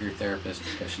hell out of your therapist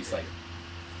because she's like,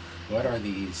 what are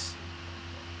these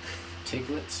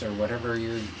tiglets or whatever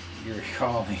you're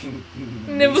calling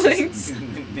nibblings,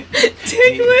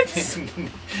 tiglets,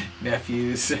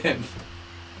 nephews, and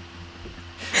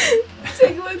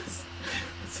tiglets.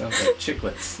 It sounds like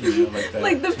chiclets, you know, like that.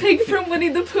 Like the pig from Winnie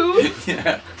the Pooh.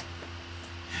 Yeah.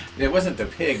 It wasn't the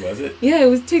pig, was it? Yeah, it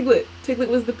was Tiglet. Tiglet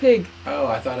was the pig. Oh,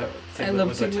 I thought Tiglet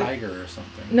was Tiglet. A tiger or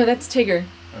something. No, that's Tigger.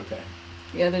 Okay.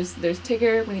 Yeah, there's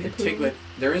Tigger, Winnie the Pooh. Tiglet.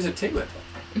 There is a Tiglet.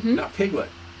 Mm-hmm. Not Piglet.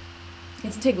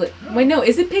 It's a Tiglet. Oh. Wait, no,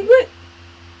 is it Piglet?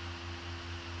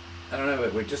 I don't know.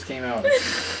 It just came out,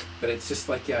 but it's just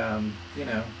like you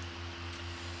know,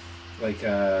 like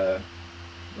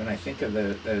when I think of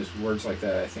those words like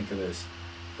that, I think of those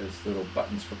little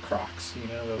buttons for Crocs. You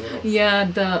know, the little. Yeah,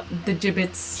 the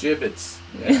gibbets. Gibbets.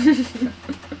 Yeah.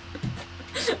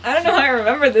 I don't know how I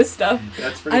remember this stuff.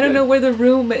 That's pretty I don't good. know where the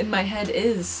room in my head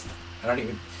is. I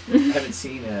haven't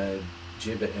seen a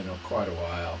gibbet in quite a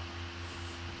while.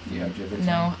 Do you have gibbets?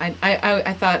 No,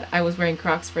 I thought I was wearing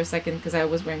Crocs for a second because I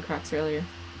was wearing Crocs earlier.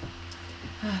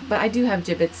 But I do have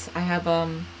gibbets. I got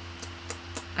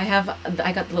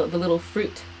the little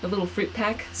fruit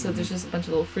pack. So there's just a bunch of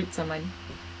little fruits on my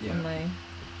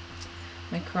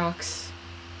Crocs.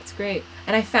 It's great.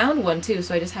 And I found one too,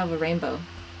 so I just have a rainbow.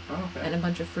 Oh, okay. And a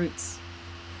bunch of fruits.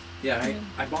 Yeah,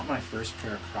 I bought my first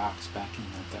pair of Crocs back in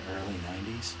the early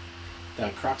 90s.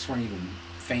 The Crocs weren't even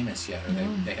famous yet, or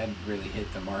they hadn't really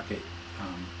hit the market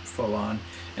full on,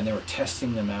 and they were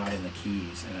testing them out in the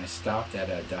Keys, and I stopped at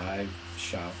a dive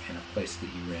shop in a place that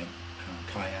you rent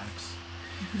kayaks,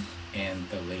 and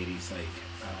the lady's like,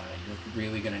 you're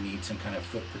really going to need some kind of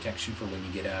foot protection for when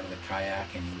you get out of the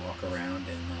kayak and you walk around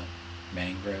in the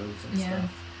mangroves and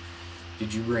stuff.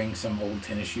 Did you bring some old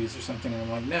tennis shoes or something? And I'm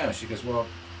like, no. She goes, well,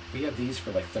 we have these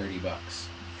for like $30,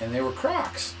 and they were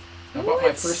Crocs. I bought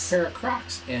my first pair of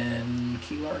Crocs in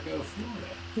Key Largo,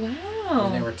 Florida. Wow.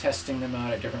 And they were testing them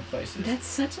out at different places. That's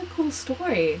such a cool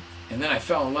story. And then I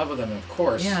fell in love with them, of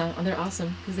course. Yeah, they're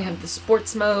awesome because they have the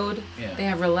sports mode. Yeah. They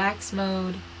have relax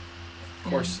mode. Of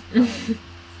course, you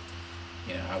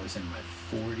know, I was in my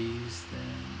 40s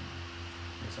then.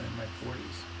 was I in my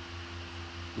 40s?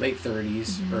 Late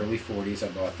 30s, early 40s, I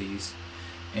bought these.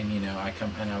 And,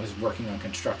 I was working on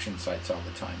construction sites all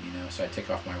the time, so I take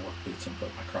off my work boots and put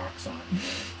my Crocs on,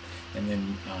 And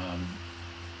then,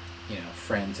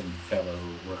 friends and fellow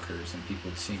workers and people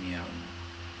would see me out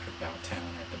about town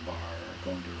or at the bar or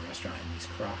going to a restaurant in these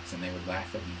Crocs, and they would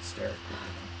laugh at me hysterically,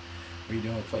 What are you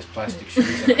doing with plastic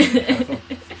shoes on?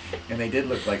 And they did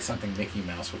look like something Mickey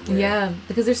Mouse would wear. Yeah,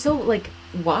 because they're so,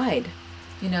 wide,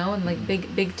 and,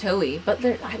 big toey. But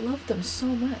I love them so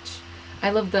much. I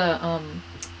love the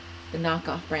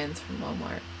knockoff brands from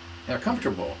Walmart. They're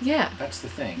comfortable. Yeah. That's the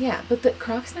thing. Yeah, but the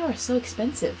Crocs now are so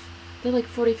expensive. They're like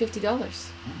 $40, $50.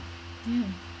 Yeah.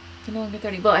 They're no longer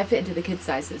 30. Well, I fit into the kids'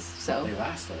 sizes, so. They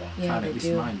last a long time. Yeah, At least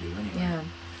do. mine do, anyway. Yeah.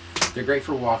 They're great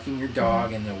for walking your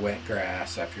dog in the wet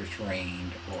grass after it's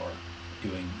rained, or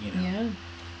doing, Yeah.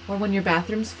 Or when your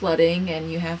bathroom's flooding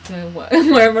and you have to wear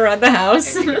them around the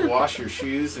house. And you can wash your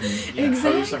shoes and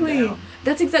hose them down.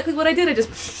 That's exactly what I did. I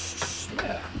just.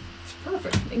 Yeah, it's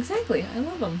perfect. Exactly. I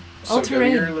love them. So All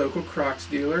terrain. go to your local Crocs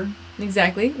dealer.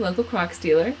 Exactly. Local Crocs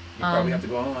dealer. You probably have to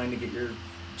go online to get your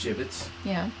gibbets.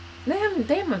 Yeah. They have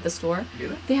them at the store. Do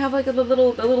they? They have a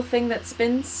little thing that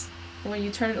spins where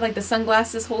you turn it like the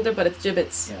sunglasses holder, but it's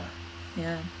gibbets. Yeah.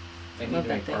 Yeah. They need to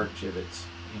make art gibbets.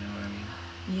 You know what I mean?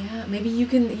 Yeah. Maybe you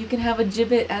can have a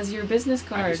gibbet as your business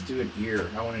card. I just do an ear.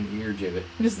 I want an ear gibbet.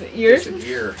 Just an ear. Just an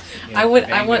ear. I want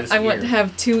to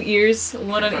have 2 ears,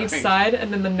 one on each side,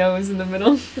 and then the nose in the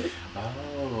middle.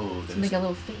 Oh. To make a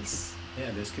little face.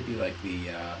 Yeah, this could be like the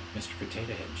Mr.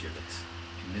 Potato Head gibbets.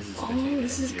 And Mrs. Oh, Potato Head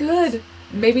this is gibbets. good.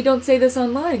 Maybe don't say this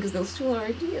online because they'll steal our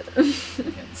idea.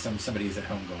 And somebody's at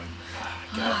home going,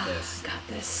 got this. Got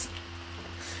this.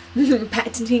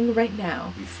 Patenting right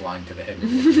now. Be flying to the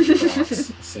headquarters of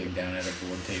Crocs, sitting down at a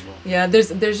board table. Yeah, there's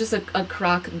just a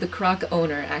Croc. The Croc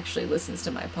owner actually listens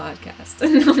to my podcast.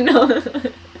 No.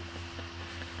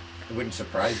 It wouldn't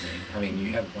surprise me. I mean,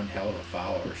 you have one hell of a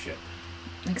followership.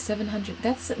 Like 700.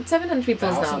 That's 700 people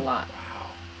is not a lot.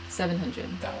 Wow. 700.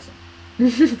 1,000.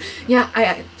 Yeah,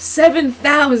 I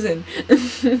 7,000.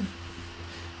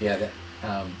 Yeah. That.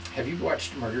 Have you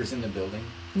watched Murders in the Building?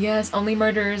 Yes, Only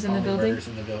Murders in the Building. Murders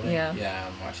in the Building. Yeah. Yeah,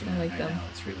 I'm watching that like right them. now.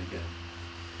 It's really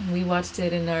good. We watched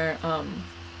it in our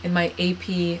in my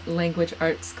AP language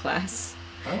arts class.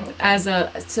 Oh. Okay. As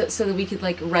so that we could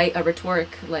write a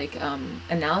rhetoric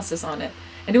analysis on it,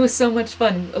 and it was so much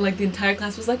fun. Like the entire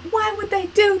class was like, "Why would they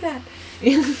do that?"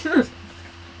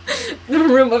 The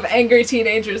room of angry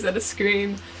teenagers at a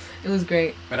screen. It was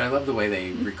great. But I love the way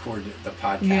they record the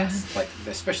podcast, Yeah.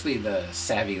 Especially the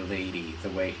savvy lady.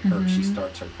 The way she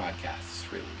starts her podcast is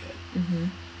really good. Mm-hmm.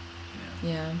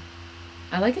 Yeah,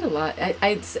 I like it a lot.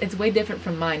 It's way different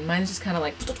from mine. Mine's just kind of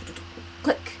like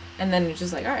click, and then it's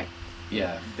just like, all right.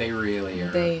 Yeah, they really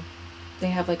are. They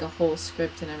have a whole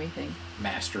script and everything.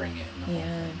 Mastering it and the whole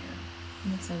thing. Yeah.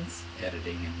 Makes sense.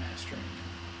 Editing and mastering.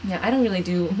 Yeah, I don't really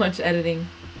do much editing.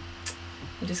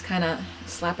 I just kind of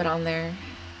slap it on there.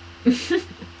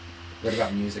 What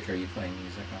about music? Are you playing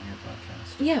music on your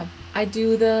podcast? Yeah, I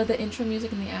do the intro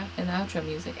music and the outro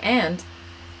music, and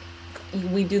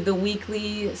we do the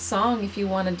weekly song. If you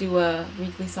want to do a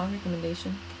weekly song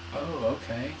recommendation. Oh,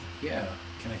 okay. Yeah.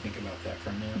 Can I think about that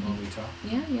for a minute while we talk?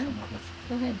 Yeah.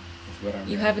 Go ahead. What I'm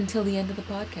You have until the end of the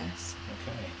podcast.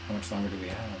 Okay. How much longer do we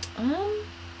have?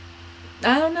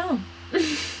 I don't know.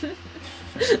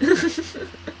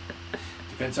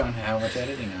 Depends on how much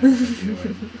editing I want to do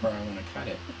and where I want to cut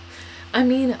it. I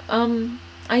mean,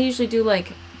 I usually do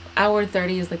hour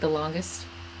 30 is the longest.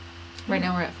 Right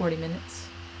now we're at 40 minutes.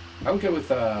 I would go with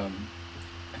the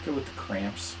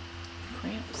Cramps.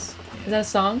 Cramps. Yeah. Is that a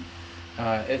song?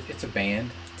 It's a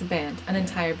band. It's a band, an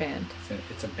entire band.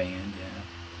 It's a band, yeah.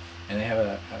 And they have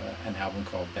an album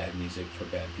called Bad Music for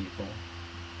Bad People.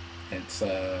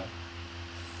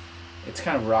 It's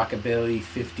kind of rockabilly,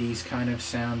 50s kind of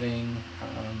sounding,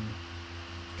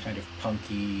 kind of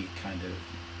punky,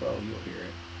 well, you'll hear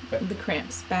it. But The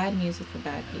Cramps, Bad Music for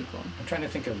Bad People. I'm trying to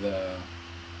think of the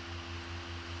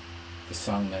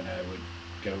song that I would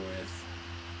go with.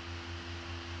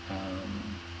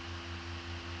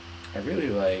 I really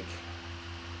like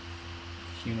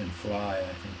Human Fly, I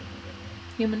think is a good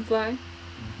one. Human Fly?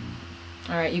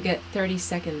 Mm-hmm. Alright, you get 30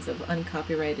 seconds of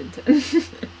uncopyrighted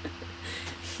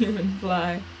Human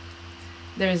Fly.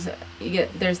 There's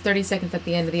 30 seconds at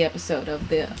the end of the episode of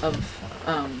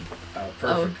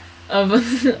Perfect.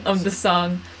 of the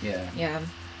song. Yeah. Yeah.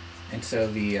 And so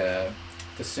the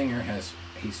singer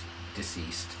he's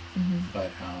deceased,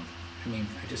 but I mean,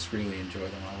 I just really enjoy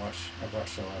them. I've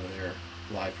watched a lot of their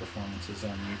live performances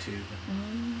on YouTube.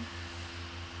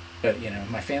 But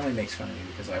my family makes fun of me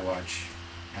because I watch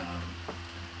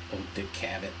old Dick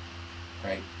Cavett,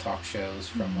 right? Talk shows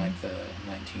from like the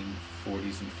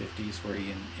 1940s and 50s where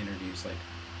he interviews like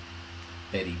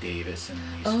Betty Davis and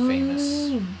these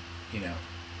famous,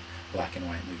 black and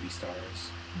white movie stars.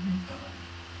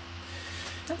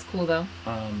 That's cool though.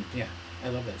 Yeah, I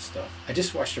love that stuff. I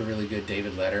just watched a really good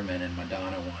David Letterman and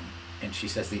Madonna one, and she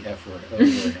says the F word over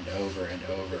and over and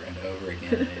over and over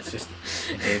again, and it's just,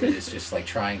 and David is just like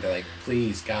trying to like,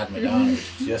 please God, Madonna,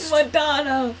 just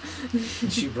Madonna.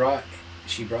 And she brought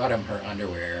him her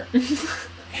underwear,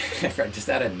 just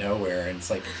out of nowhere, and it's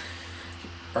like,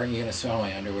 aren't you gonna smell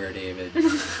my underwear, David?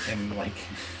 And like,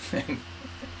 and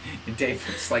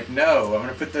David's like, no, I'm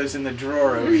gonna put those in the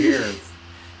drawer over here.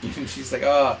 And she's like,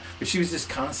 oh, but she was just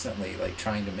constantly like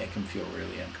trying to make him feel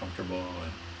really uncomfortable.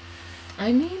 And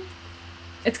I mean,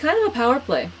 it's kind of a power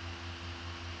play.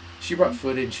 She brought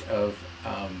footage of,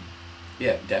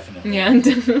 yeah, definitely. Yeah.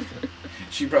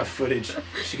 She brought footage.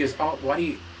 She goes, oh,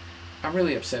 I'm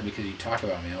really upset because you talk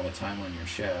about me all the time on your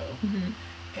show.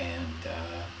 And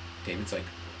David's like,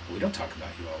 we don't talk about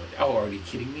you all the time. Oh, are you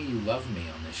kidding me? You love me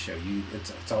on this show.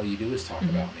 It's all you do is talk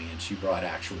about me. And she brought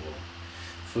actual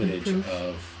footage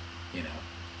of,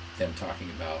 them talking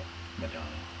about Madonna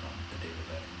on the David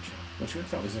Letterman show, which I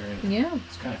thought was very,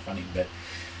 it's kind of funny, but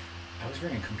I was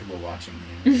very uncomfortable watching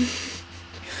the interview.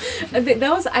 I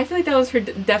feel like that was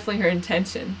definitely her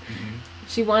intention.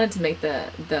 She wanted to make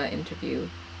the interview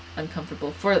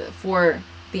uncomfortable for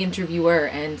the interviewer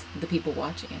and the people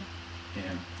watching it.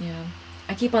 Yeah.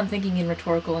 I keep on thinking in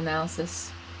rhetorical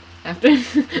analysis after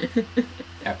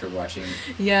watching.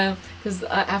 Yeah, because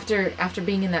after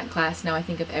being in that class, now I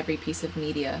think of every piece of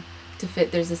media to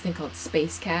fit. There's this thing called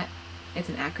Space Cat. It's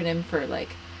an acronym for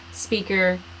like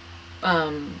speaker,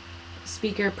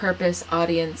 purpose,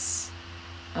 audience.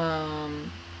 Forgot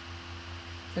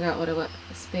what it was.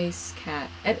 Space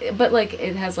Cat. But like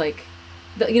it has like,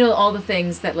 all the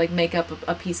things that like make up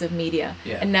a piece of media.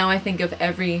 Yeah. And now I think of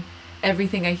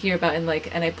everything I hear about and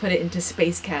I put it into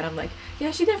Space Cat. I'm like,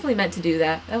 yeah, she definitely meant to do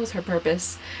that. That was her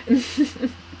purpose.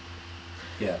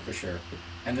 Yeah, for sure.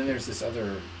 And then there's this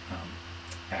other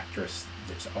actress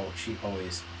she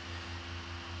always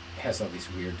has all these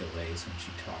weird delays when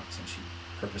she talks, and she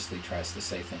purposely tries to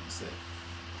say things that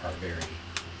are very,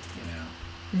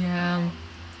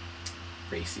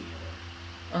 racy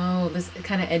or this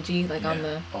kind of edgy, like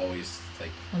always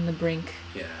like on the brink.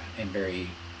 Yeah, and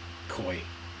very coy.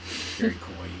 Very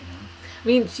coy, I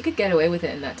mean, she could get away with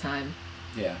it in that time.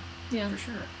 Yeah. Yeah. For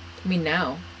sure. I mean,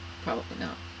 now, probably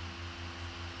not.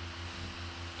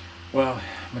 Well,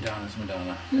 Madonna's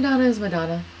Madonna. Madonna is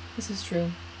Madonna. This is true.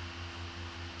 You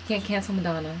can't cancel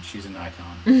Madonna. She's an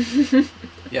icon.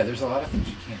 Yeah, there's a lot of things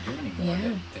you can't do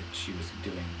anymore that she was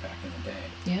doing back in the day.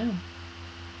 Yeah.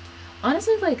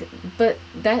 Honestly, but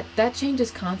that change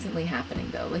is constantly happening,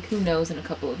 though. Like, who knows in a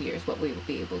couple of years what we will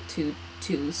be able to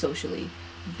socially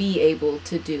be able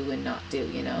to do and not do,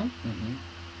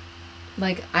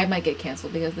 Like, I might get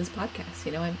canceled because of this podcast,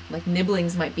 I'm like,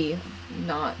 nibblings might be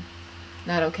not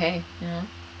okay,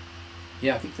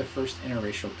 Yeah, I think the first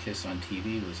interracial kiss on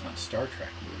TV was on Star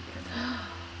Trek, believe it or not.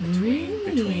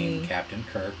 Really? Between Captain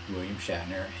Kirk, William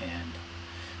Shatner, and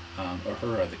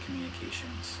Uhura, the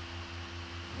communications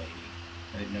lady.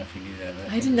 I didn't know if you knew that.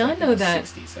 But I did not know that.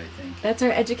 60s, I think. That's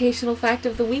our educational fact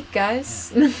of the week,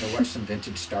 guys. Yeah. So watch some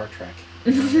vintage Star Trek.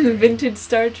 Vintage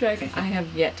Star Trek. I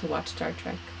have yet to watch Star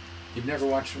Trek. You've never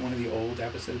watched one of the old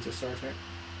episodes of Star Trek?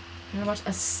 I've never watched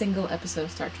a single episode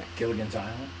of Star Trek. Gilligan's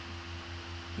Island?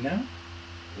 No?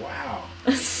 Wow.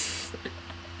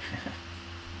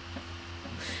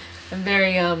 I'm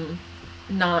very,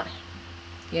 not...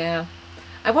 Yeah.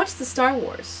 I watched the Star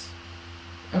Wars.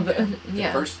 Okay.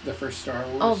 Yeah. The first Star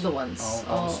Wars? All the ones.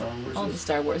 All the Star Warses? All the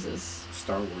Star Warses.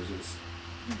 Star Warses.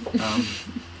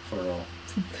 Plural.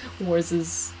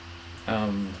 Warses.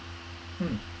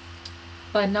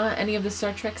 But not any of the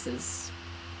Star Trekses.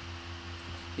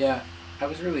 Yeah, I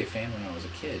was really a fan when I was a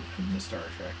kid of the Star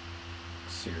Trek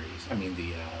series. I mean,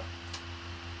 the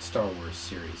Star Wars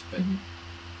series, but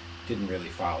didn't really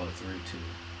follow through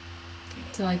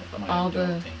to like my all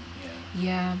the thing.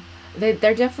 Yeah,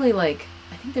 they're definitely like,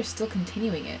 I think they're still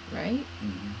continuing it, right?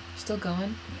 Still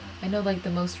going. Yeah. I know, like, the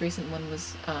most recent one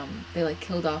was they like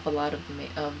killed off a lot of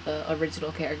the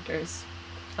original characters.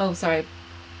 Oh, sorry.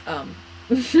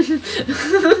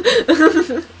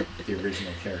 The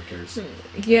original characters.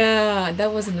 Yeah,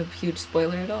 that wasn't a huge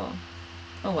spoiler at all.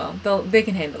 Oh well, they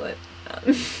can handle it.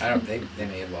 They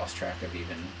may have lost track of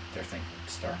even their thing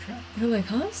with Star Trek. They're like,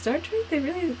 huh? Star Trek? They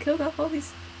really killed off all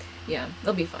these? Yeah,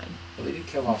 they'll be fine. Well, they did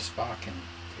kill off Spock in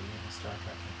the Star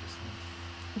Trek episode.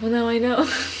 Well, now I know.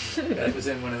 It was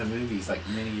in one of the movies like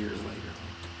many years later.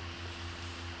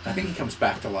 I think he comes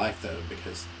back to life though,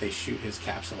 because they shoot his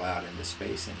capsule out into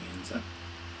space and he ends up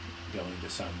going to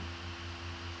some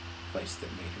place that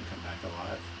made him come back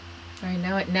alive. All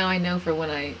right, now I know for when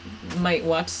I might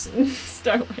watch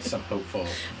Star Wars. Some hopeful.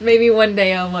 Maybe one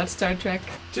day I'll watch Star Trek.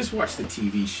 Just watch the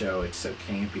TV show. It's so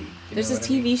campy. There's this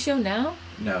TV show now?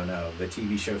 No, the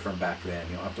TV show from back then.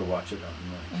 You'll have to watch it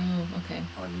on okay.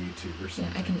 on YouTube or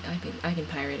something. Yeah, I can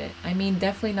pirate it. I mean,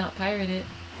 definitely not pirate it.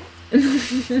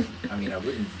 I mean, I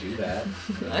wouldn't do that.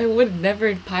 I would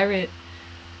never pirate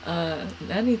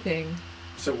anything.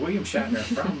 So William Shatner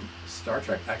from Star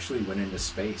Trek actually went into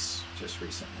space just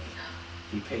recently.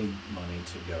 He paid money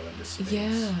to go into space.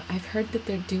 Yeah, I've heard that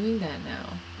they're doing that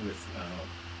now. With,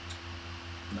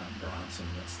 not Bronson,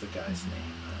 what's the guy's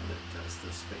name that does the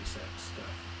SpaceX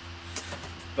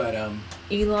stuff? But,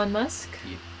 Elon Musk?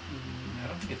 I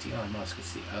don't think it's Elon Musk,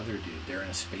 it's the other dude. They're in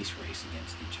a space race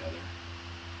against each other.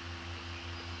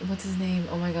 What's his name?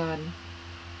 Oh my god.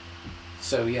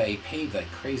 So, yeah, he paid like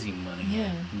crazy money,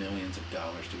 yeah. like millions of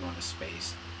dollars to go into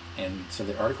space. And so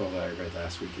the article that I read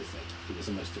last week is like, it was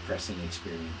the most depressing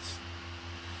experience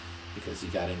because he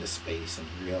got into space and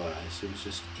he realized it was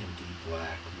just empty,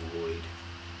 black, void.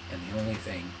 And the only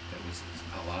thing that was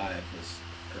alive was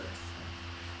Earth.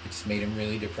 It just made him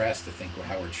really depressed to think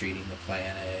how we're treating the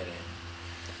planet.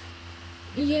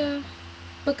 And yeah,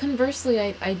 but conversely,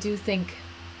 I do think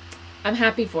I'm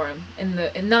happy for him and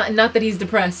not that he's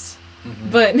depressed,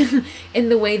 but in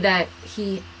the way that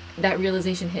that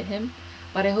realization hit him.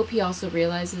 But I hope he also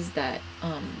realizes that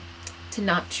to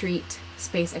not treat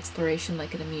space exploration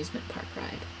like an amusement park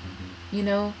ride. You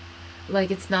know,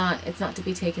 like it's not to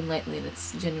be taken lightly, and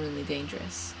it's genuinely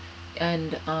dangerous.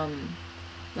 And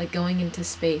like going into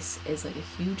space is like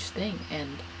a huge thing,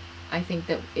 and I think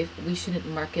that if we shouldn't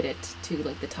market it to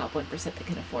like the top 1% that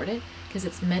can afford it, because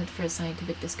it's meant for a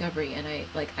scientific discovery. And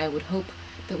I would hope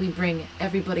that we bring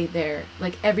everybody there,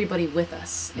 like everybody with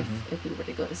us, if we were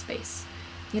to go to space.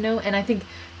 You know, and I think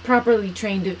properly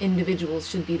trained individuals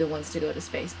should be the ones to go to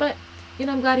space. But, you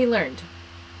know, I'm glad he learned.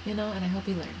 You know, and I hope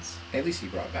he learns. at least he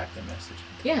brought back the message.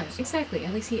 Yeah, exactly.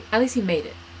 At least he made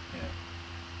it. Yeah.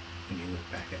 When you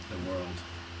look back at the world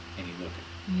and you look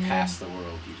Yeah. past the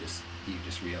world, you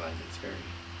just realize it's very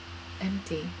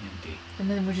Empty. empty. And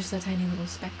then we're just a tiny little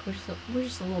speck. We're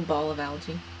just a little ball of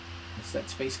algae. It's that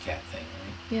space cat thing,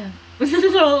 right? Yeah.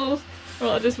 We're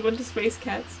all just a bunch of space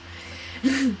cats.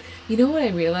 You know what I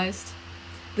realized?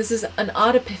 This is an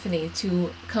odd epiphany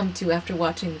to come to after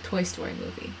watching the Toy Story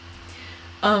movie.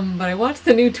 But I watched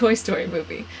the new Toy Story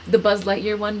movie. The Buzz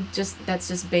Lightyear one, that's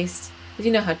just based...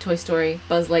 You know how Toy Story,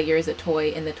 Buzz Lightyear is a toy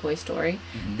in the Toy Story?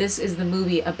 Mm-hmm. This is the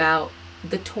movie about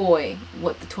the toy,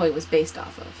 what the toy was based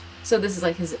off of. So this is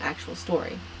like his actual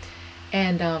story.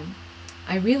 And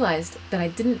I realized that I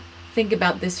didn't think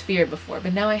about this fear before,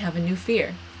 but now I have a new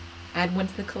fear. Add one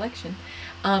to the collection.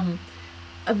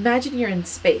 Imagine you're in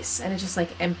space and it's just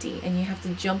like empty and you have to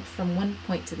jump from one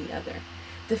point to the other.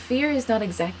 The fear is not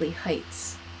exactly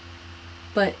heights,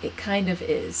 but it kind of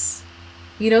is.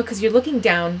 You know, because you're looking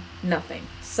down, nothing.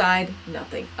 Side,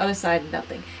 nothing. Other side,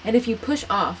 nothing. And if you push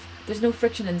off, there's no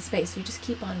friction in space. You just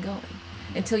keep on going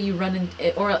until you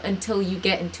until you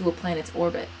get into a planet's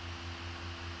orbit.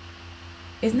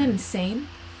 Isn't that insane?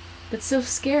 That's so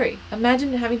scary.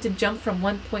 Imagine having to jump from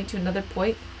one point to another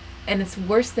point, and it's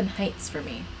worse than heights for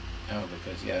me. Oh,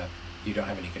 because, yeah, you don't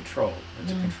have any control.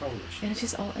 It's a control issue. And it's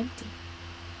just all empty.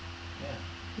 Yeah.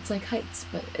 It's like heights,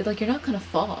 but like you're not going to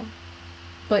fall,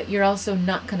 but you're also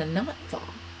not going to not fall.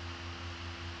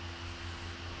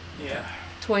 Yeah.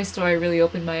 Toy Story really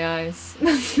opened my eyes.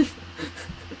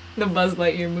 The Buzz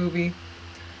Lightyear movie.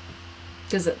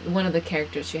 Because one of the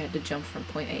characters, she had to jump from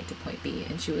point A to point B,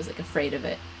 and she was like afraid of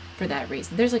it for that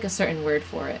reason. There's like a certain word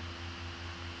for it.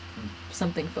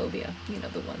 Something phobia. You know,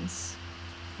 the ones.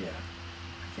 Yeah.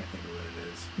 I can't think of what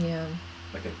it is. Yeah.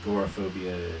 Like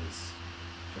agoraphobia is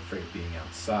afraid of being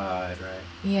outside, right?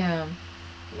 Yeah.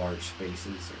 Large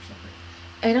spaces or something.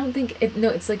 I don't think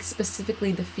it's like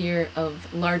specifically the fear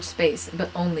of large space, but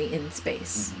only in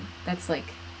space. Mm-hmm. That's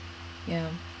like, yeah.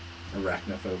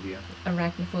 Arachnophobia.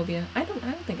 Arachnophobia. I don't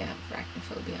think I have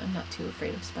arachnophobia. I'm not too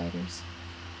afraid of spiders.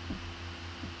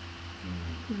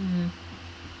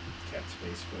 Cat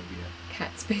space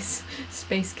phobia.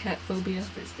 Space cat phobia.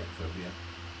 Space cat phobia.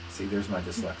 See, there's my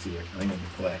dyslexia coming into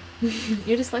play.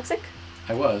 You're dyslexic?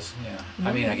 I was, yeah. Nice.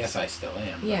 I mean, I guess I still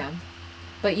am. Yeah.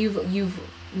 But you've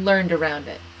learned around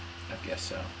it. I guess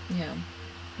so. Yeah.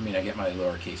 I mean, I get my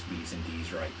lowercase b's and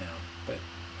d's right now, but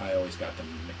I always got them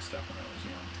mixed up when I was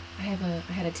young.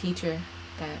 I had a teacher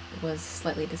that was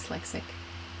slightly dyslexic,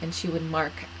 and she would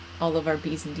mark all of our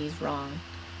B's and D's wrong.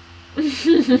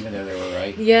 Even though they were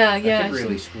right. Yeah. That could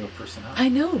really screw a person up. I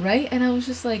know, right? And I was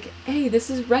just like, hey, this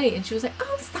is right. And she was like,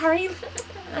 oh, sorry.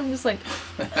 I'm just like,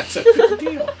 that's a big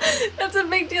deal. That's a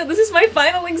big deal. This is my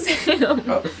final exam.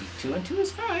 Oh, 2 and 2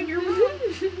 is 5. You're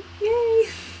right. Yay.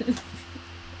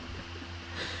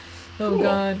 Oh, Cool.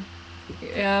 God.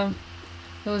 Yeah.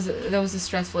 That was a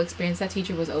stressful experience. That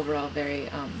teacher was overall very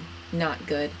not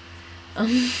good.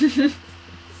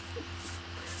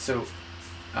 So,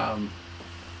 trying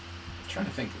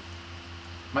to think.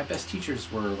 My best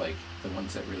teachers were like the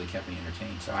ones that really kept me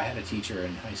entertained. So I had a teacher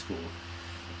in high school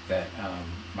that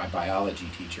my biology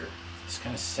teacher just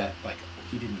kind of set, like,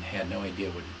 he had no idea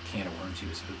what can of worms he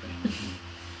was opening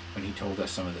when he told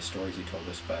us some of the stories he told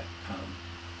us. But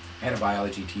I had a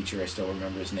biology teacher. I still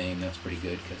remember his name. That's pretty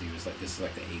good because he was like, this is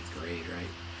like the 8th grade, right?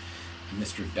 And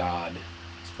Mr. Dodd,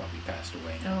 he's probably passed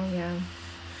away now. Oh, yeah.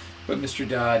 But Mr.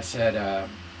 Dodd said,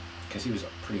 because he was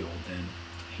pretty old then,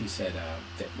 he said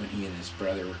that when he and his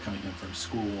brother were coming home from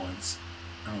school once,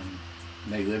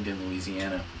 they lived in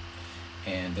Louisiana,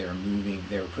 and they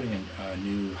were putting a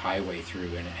new highway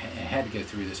through, and it had to go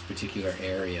through this particular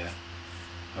area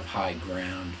of high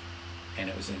ground, and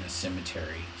it was in a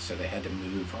cemetery, so they had to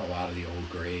move a lot of the old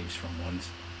graves from ones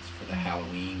for the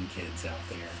Halloween kids out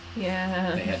there.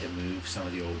 Yeah. They had to move some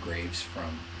of the old graves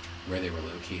from where they were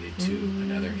located to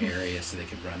another area so they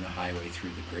could run the highway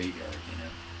through the graveyard,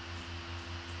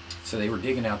 So they were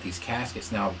digging out these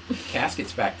caskets. Now,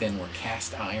 caskets back then were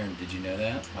cast iron. Did you know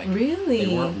that? Like, really?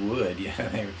 They weren't wood.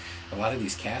 Yeah, a lot of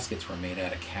these caskets were made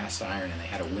out of cast iron, and they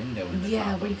had a window in the top.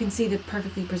 Yeah, where you can see the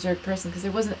perfectly preserved person because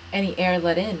there wasn't any air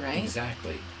let in, right?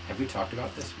 Exactly. Have we talked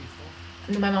about this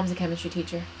before? No, my mom's a chemistry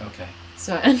teacher. Okay.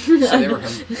 So they were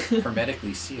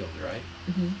hermetically sealed, right?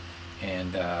 Mm-hmm.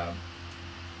 And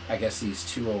I guess these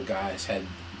 2 old guys had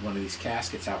one of these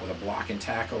caskets out with a block and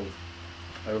tackle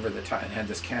over the top, and had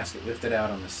this casket lifted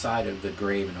out on the side of the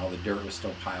grave, and all the dirt was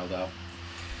still piled up.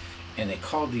 And they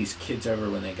called these kids over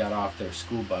when they got off their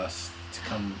school bus to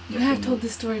come. You have told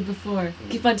this story before.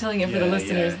 Keep on telling it for the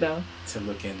listeners, though. To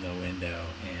look in the window,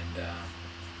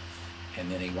 and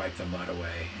then he wiped the mud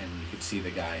away, and you could see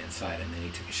the guy inside, and then he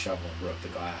took a shovel and broke the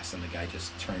glass, and the guy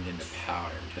just turned into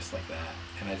powder, just like that.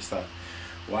 And I just thought,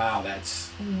 wow,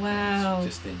 that's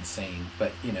just insane.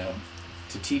 But,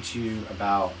 to teach you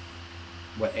about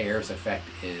what air's effect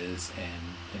is, and,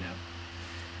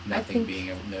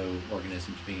 no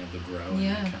organisms being able to grow in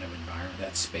that kind of environment,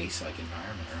 that space-like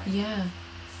environment, right? Yeah.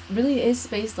 Really is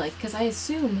space-like, because I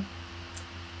assume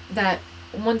that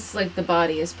once, like, the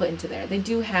body is put into there, they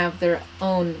do have their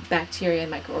own bacteria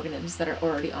and microorganisms that are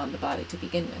already on the body to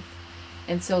begin with.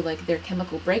 And so, like, their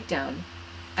chemical breakdown,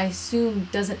 I assume,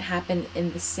 doesn't happen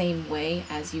in the same way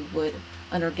as you would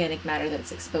an organic matter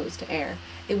that's exposed to air.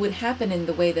 It would happen in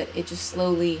the way that it just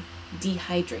slowly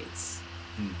dehydrates.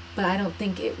 But I don't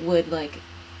think it would, like,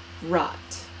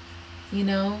 rot,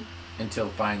 Until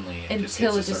finally it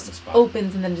just spot.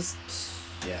 opens and then just...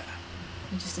 Yeah.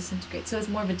 It just disintegrates. So it's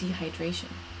more of a dehydration.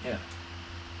 Yeah.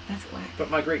 That's whack. But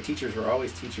my great teachers were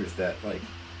always teachers that, like,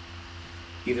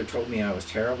 either told me I was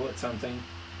terrible at something,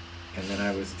 and then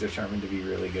I was determined to be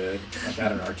really good. Like, I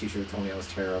had an art teacher who told me I was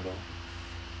terrible.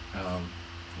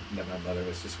 That my mother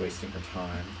was just wasting her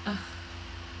time.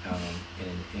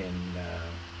 In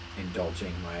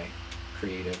indulging my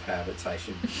creative habits. I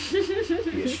should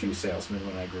be a shoe salesman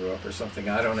when I grew up or something.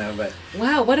 I don't know, but...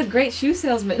 Wow, what a great shoe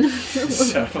salesman.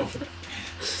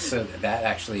 So that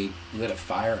actually lit a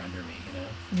fire under me,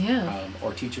 Yeah.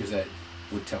 Or teachers that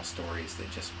would tell stories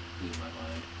that just blew my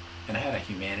mind. And I had a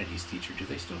humanities teacher. Do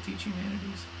they still teach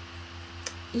humanities?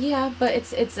 Yeah, but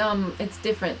it's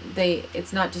different.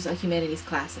 It's not just a humanities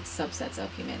class, it's subsets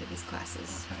of humanities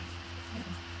classes. Okay. Yeah.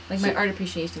 Like my art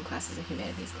appreciation class is a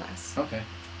humanities class. Okay.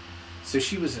 So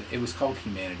it was called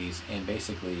humanities, and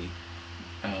basically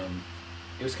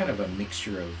it was kind of a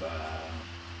mixture of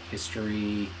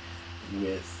history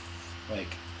with,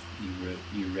 like,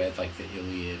 you read like the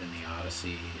Iliad and the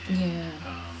Odyssey, and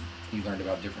you learned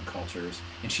about different cultures.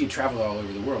 And she had traveled all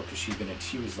over the world because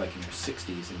she was like in her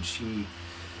 60s, and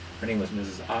her name was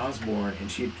Mrs. Osborne,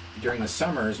 and during the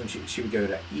summers when she would go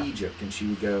to Egypt, and she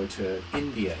would go to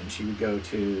India, and she would go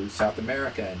to South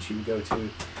America, and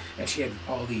and she had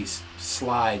all these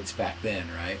slides back then,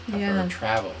 right, of her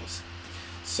travels.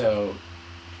 So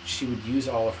she would use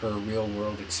all of her real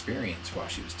world experience while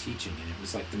she was teaching, and it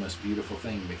was like the most beautiful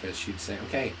thing, because she'd say,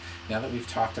 okay, now that we've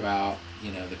talked about,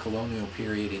 the colonial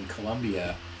period in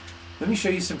Colombia, let me show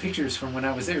you some pictures from when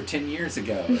I was there 10 years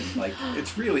ago. And, like,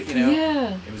 it's really,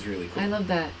 Yeah. it was really cool. I love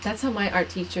that. That's how my art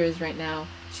teacher is right now.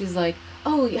 she's like,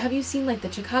 oh, have you seen like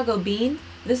the Chicago bean?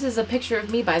 This is a picture of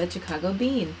me by the Chicago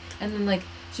bean. And then like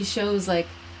she shows like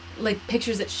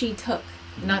pictures that she took,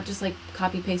 not just like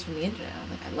copy paste from the internet. I'm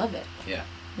like, I love it. Yeah.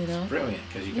 You know? It's brilliant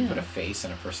because you can put a face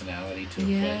and a personality to a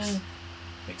place.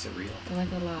 Makes it real. I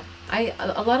like it a lot.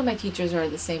 A lot of my teachers are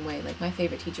the same way. Like my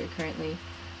favorite teacher currently,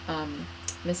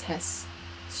 Miss Hess.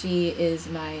 She is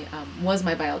was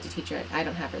my biology teacher. I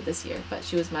don't have her this year, but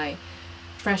she was my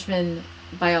freshman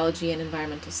biology and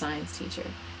environmental science teacher.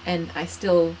 And I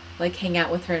still like hang out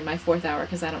with her in my 4th hour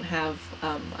because I don't have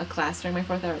a class during my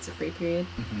 4th hour. It's a free period.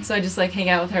 So I just like hang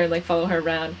out with her and like follow her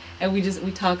around, and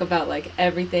we talk about like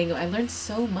everything. I learned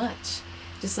so much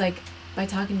just like by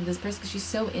talking to this person because she's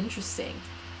so interesting,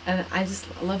 and I just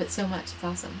love it so much. It's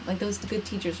awesome. Like those good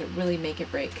teachers that really make or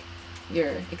break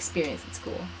your experience at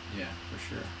school. Yeah, for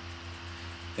sure.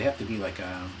 They have to be like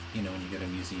when you go to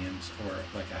museums or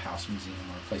like a house museum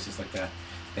or places like that.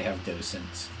 They have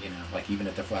docents, like even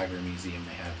at the Flagler Museum,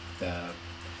 they have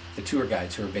the tour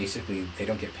guides who are basically, they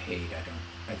don't get paid.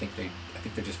 I think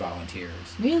they're just volunteers.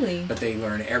 Really? But they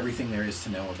learn everything there is to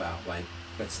know about, like,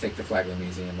 let's take the Flagler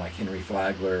Museum, like Henry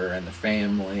Flagler and the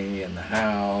family and the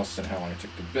house and how long it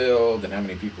took to build and how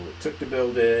many people it took to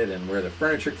build it and where the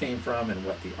furniture came from and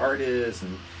what the art is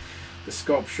and the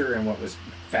sculpture and what was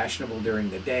fashionable during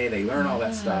the day. They learn all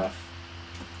that stuff,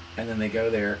 and then they go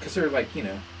there because they're like,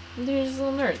 they're just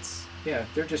little nerds. Yeah,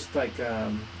 they're just like,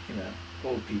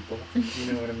 old people.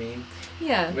 You know what I mean?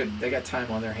 Yeah. But they got time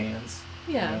on their hands.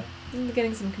 Yeah. And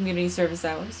getting some community service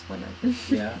hours. Why not?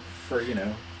 Yeah, for,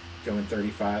 going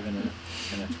 35 and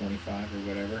a 25 or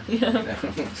whatever. Yeah.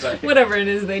 Like, whatever it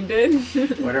is they did.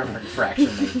 Whatever fraction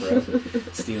they broke.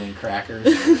 Stealing crackers.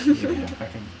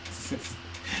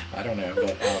 I don't know.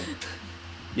 But,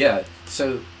 yeah,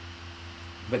 so,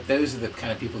 but those are the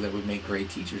kind of people that would make great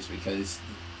teachers because,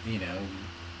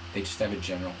 they just have a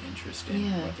general interest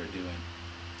in what they're doing.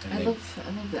 And I love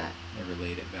that. They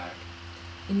relate it back.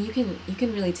 And you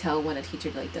can really tell when a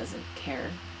teacher like doesn't care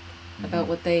about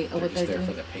what they're there doing.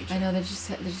 For the paycheck. I know they're just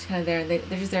kind of there, and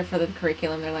they're just there for the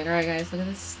curriculum. They're like, all right, guys, look at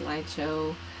this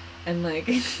slideshow, and like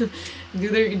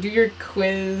do your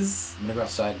quiz. I'm gonna go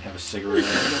outside and have a cigarette.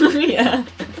 Yeah.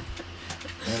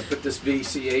 I'm gonna put this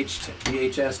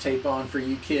VHS tape on for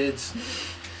you kids.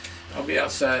 I'll be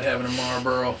outside having a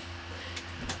Marlboro.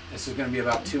 This is going to be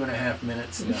about 2.5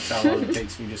 minutes, and that's how long it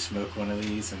takes me to smoke one of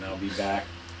these, and I'll be back.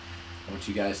 I want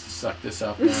you guys to suck this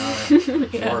up now and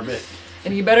absorb it.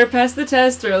 And you better pass the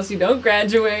test or else you don't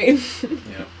graduate.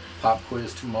 Pop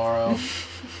quiz tomorrow.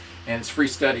 And it's free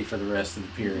study for the rest of the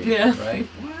period, right?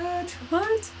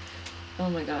 What? Oh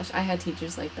my gosh, I had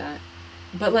teachers like that.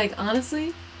 But like,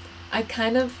 honestly, I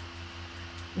kind of,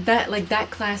 that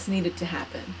class needed to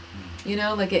happen.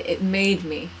 Like it made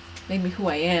me who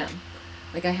I am.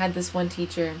 Like I had this one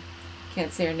teacher,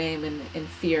 can't say her name in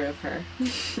fear of her.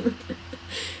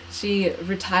 She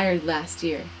retired last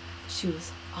year. She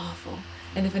was awful.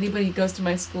 And if anybody goes to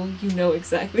my school, you know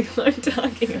exactly what I'm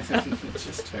talking about. It's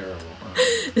just terrible,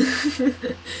 huh?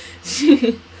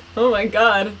 Oh my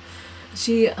God.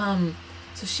 So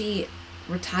she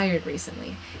retired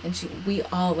recently, and we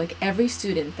all, like every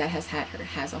student that has had her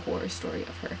has a horror story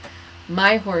of her.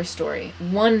 My horror story,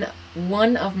 one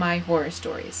of my horror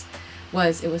stories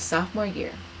was, it was sophomore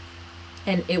year,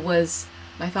 and it was,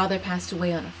 my father passed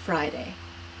away on a Friday,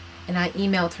 and I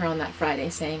emailed her on that Friday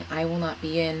saying, I will not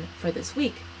be in for this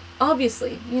week,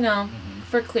 obviously,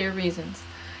 for clear reasons.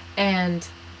 And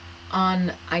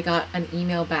I got an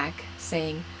email back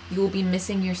saying, you will be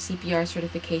missing your CPR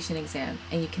certification exam,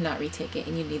 and you cannot retake it,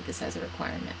 and you need this as a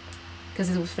requirement,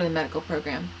 because it was for the medical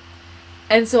program.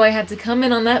 And so I had to come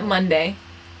in on that Monday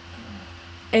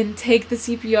and take the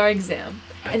CPR exam.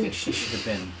 I think she should have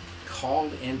been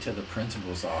called into the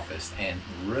principal's office and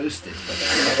roasted for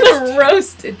that.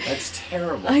 Roasted. That's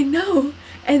terrible. I know.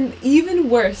 And even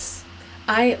worse,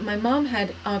 my mom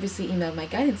had obviously emailed my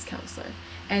guidance counselor,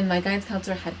 and my guidance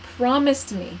counselor had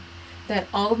promised me that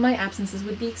all of my absences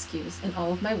would be excused and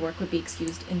all of my work would be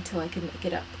excused until I could make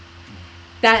it up.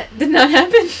 That did not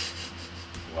happen.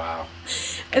 Wow.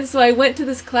 And so I went to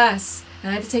this class,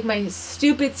 and I had to take my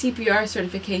stupid CPR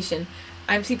certification.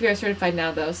 I'm CPR certified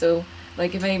now, though, so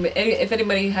like if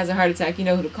anybody has a heart attack, you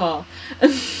know who to call.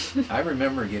 I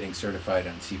remember getting certified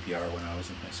on CPR when I was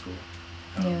in high school.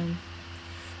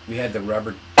 We had the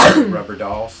rubber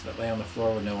dolls that lay on the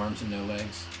floor with no arms and no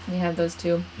legs. We have those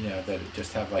too. Yeah, that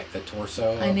just have like the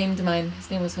torso. I named mine. His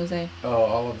name was Jose. Oh,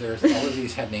 all of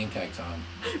these had name tags on.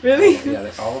 Really?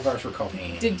 All of ours were called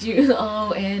Annie. Did you?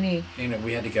 Oh, Annie.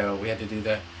 We had to do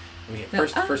that.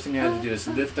 First thing you had to do is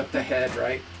lift up the head,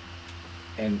 right?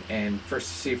 and first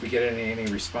to see if we get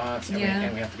any response, and,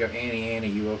 we have to go, Annie,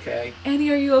 you okay? Annie,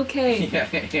 are you okay? Yeah.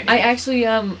 Annie. I actually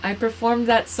I performed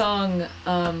that song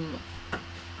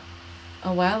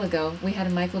a while ago. We had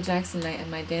a Michael Jackson night at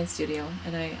my dance studio,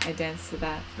 and I danced to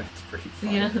that. That's pretty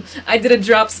fun. Yeah, I did a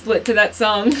drop split to that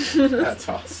song. That's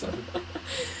awesome.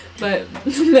 But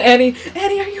Annie,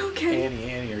 are you okay?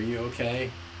 Annie, are you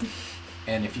okay?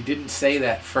 And if you didn't say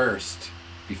that first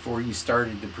before you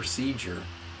started the procedure,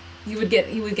 you would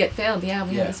get failed. Yeah,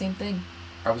 we had the same thing.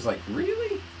 I was like,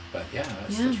 really? But yeah,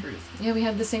 that's the truth. Yeah, we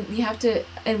have the same. You have to,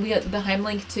 and we got the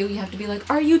Heimlich too. You have to be like,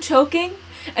 "Are you choking?"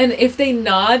 And if they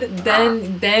nod,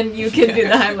 then you can do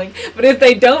the Heimlich. But if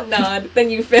they don't nod, then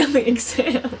you fail the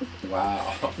exam.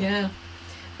 Wow. Yeah,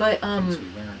 but Things we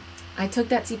learn. I took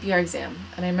that CPR exam,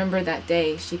 and I remember that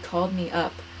day she called me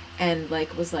up, and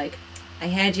was like, "I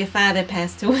had your father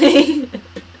passed away."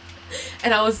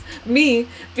 And I was, me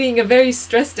being a very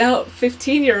stressed out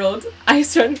 15-year-old, I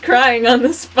started crying on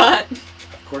the spot.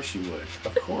 Of course you would.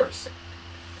 Of course.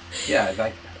 Yeah,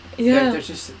 there's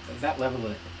just that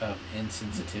level of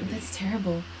insensitivity. That's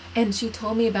terrible. And she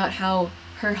told me about how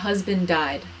her husband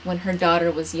died when her daughter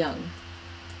was young.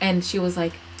 And she was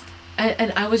like,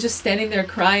 and I was just standing there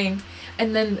crying.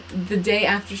 And then the day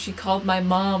after, she called my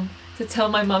mom to tell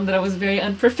my mom that I was very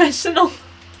unprofessional.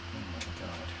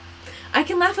 I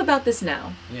can laugh about this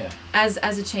now. Yeah. As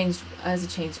a changed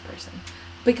person,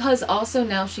 because also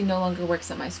now she no longer works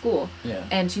at my school. Yeah.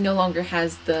 And she no longer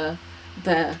has the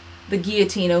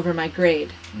guillotine over my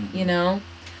grade,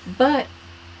 But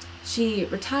she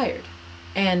retired,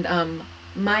 and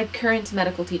my current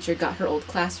medical teacher got her old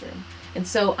classroom, and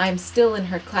so I'm still in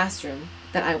her classroom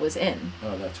that I was in.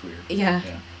 Oh, that's weird.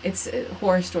 Yeah. It's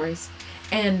horror stories,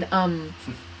 and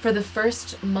for the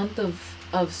first month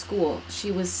of school, she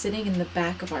was sitting in the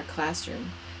back of our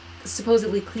classroom,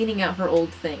 supposedly cleaning out her old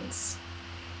things.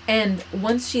 And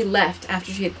once she left,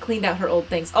 after she had cleaned out her old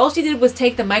things, all she did was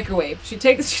take the microwave. She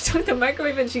took the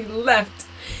microwave and she left.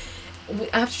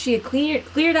 After she had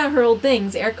cleared out her old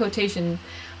things, air quotation,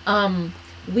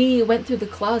 we went through the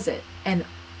closet, and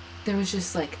there was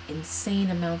just insane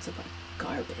amounts of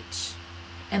garbage.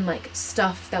 And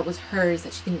stuff that was hers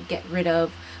that she didn't get rid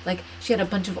of. She had a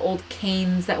bunch of old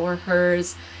canes that were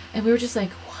hers. And we were just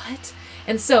like, what?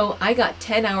 And so I got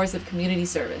 10 hours of community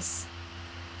service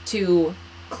to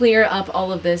clear up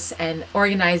all of this and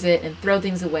organize it and throw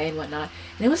things away and whatnot.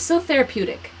 And it was so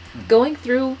therapeutic. Going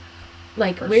through,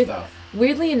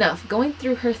 weirdly enough, going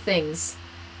through her things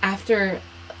after,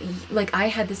 I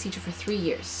had this teacher for 3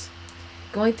 years.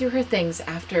 Going through her things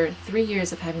after 3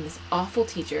 years of having this awful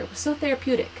teacher was so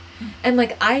therapeutic. And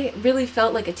I really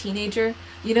felt like a teenager,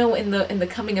 in the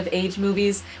coming of age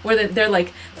movies where they're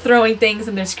throwing things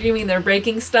and they're screaming and they're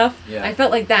breaking stuff. Yeah. I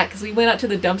felt like that because we went out to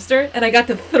the dumpster and I got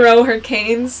to throw her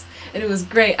canes and it was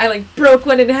great. I broke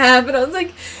one in half and I was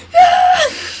like, ah!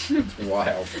 It's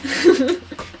wild.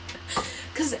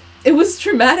 Because it was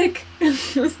traumatic.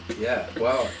 Yeah,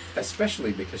 well,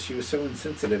 especially because she was so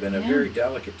insensitive in a very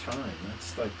delicate time.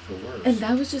 That's the worst. And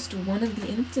that was just one of the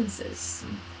instances.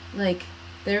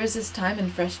 There was this time in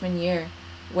freshman year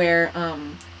where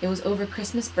it was over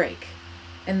Christmas break.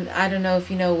 And I don't know if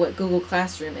you know what Google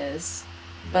Classroom is,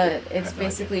 but it's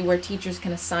basically where teachers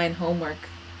can assign homework,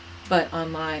 but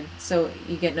online. So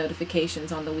you get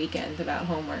notifications on the weekend about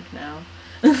homework now.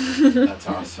 That's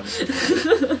awesome.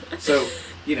 So,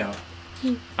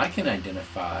 I can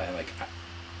identify,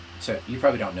 so you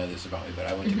probably don't know this about me, but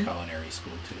I went to culinary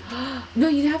school too. No,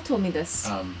 you have told me this.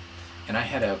 And I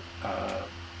had a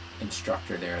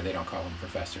instructor there. They don't call them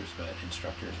professors, but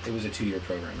instructors. It was a 2-year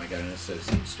program. I got an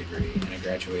associate's degree, and I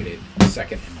graduated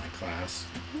second in my class.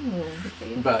 Oh, good for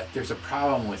you. But there's a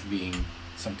problem with being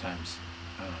sometimes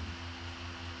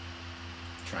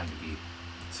trying to be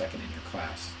second in your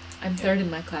class. I'm third in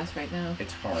my class right now.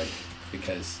 It's hard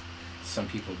because some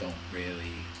people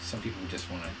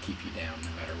just want to keep you down no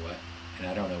matter what. And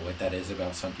I don't know what that is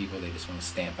about some people. They just want to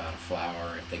stamp out a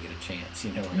flower if they get a chance.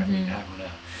 You know what I mean? I don't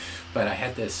know. But I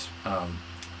had this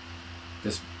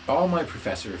all my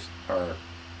professors are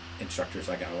instructors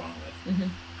I got along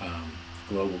with.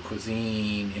 Global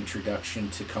cuisine, introduction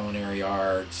to culinary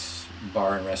arts,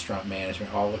 bar and restaurant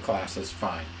management, all the classes,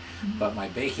 fine. But my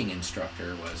baking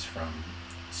instructor was from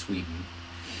Sweden,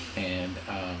 and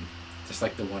just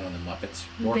like the one on the Muppets.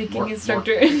 Baking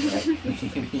instructor. Right?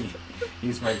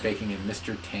 He's my baking and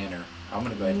Mr. Tanner. I'm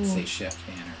going to go ahead and say Chef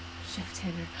Tanner. Chef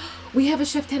Tanner. We have a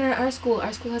Chef Tanner at our school.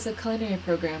 Our school has a culinary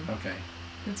program. Okay.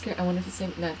 That's great. I wonder if it's the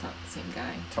same. No, it's not the same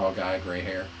guy. Tall guy, gray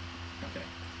hair. Okay.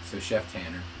 So Chef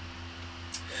Tanner.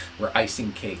 We're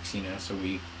icing cakes, so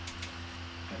we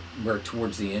we're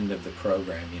towards the end of the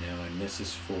program, and this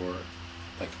is for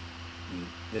like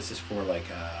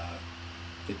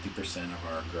 50% of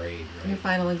our grade, right? Your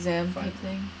final exam type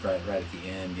thing. Right at the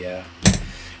end, yeah.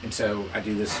 And so I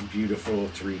do this beautiful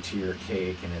 3-tier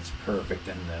cake, and it's perfect,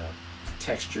 and the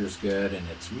texture's good, and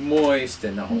it's moist,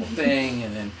 and the whole thing,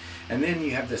 and then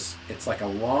you have this. It's like a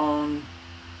long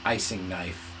icing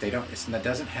knife.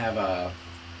 Doesn't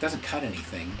cut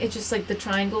anything. It's just like the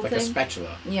triangle like thing? Like a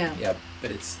spatula. Yeah. Yeah, but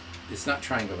it's not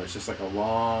triangular. It's just like a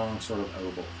long sort of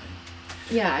oval thing.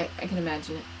 Yeah, I can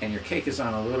imagine it. And your cake is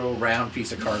on a little round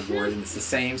piece of cardboard, and it's the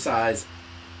same size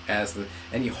as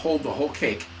and you hold the whole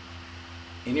cake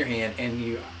in your hand, and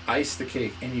you ice the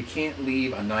cake, and you can't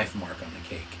leave a knife mark on the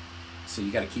cake. So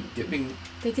you got to keep dipping.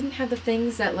 They didn't have the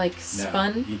things that like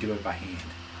spun? No, you do it by hand.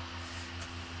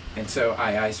 And so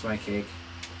I ice my cake,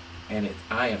 and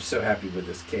I am so happy with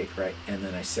this cake, right? And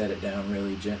then I set it down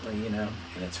really gently, and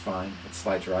it's fine. It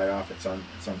slides right off. It's on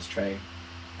its tray.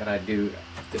 And I do,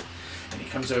 and he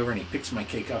comes over and he picks my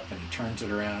cake up and he turns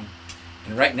it around.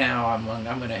 And right now I'm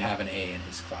going to have an A in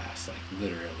his class, like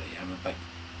literally.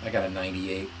 I got a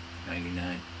 98,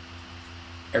 99.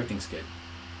 Everything's good.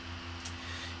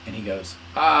 And he goes,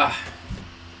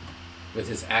 with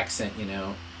his accent,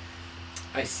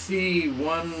 I see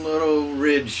one little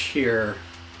ridge here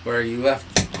where you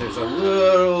left. There's a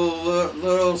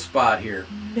little spot here.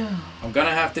 No. I'm going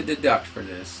to have to deduct for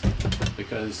this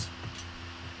because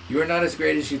you are not as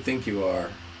great as you think you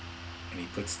are. And he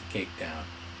puts the cake down.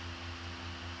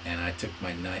 And I took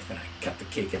my knife and I cut the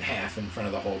cake in half in front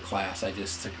of the whole class. I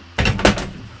just took a big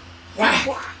knife and whack!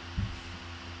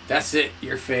 That's it,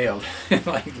 you're failed.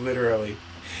 Like literally.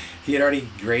 He had already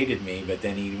graded me, but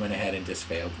then he went ahead and just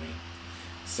failed me.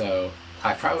 So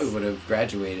I probably would have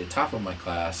graduated top of my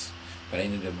class, but I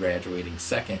ended up graduating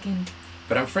second.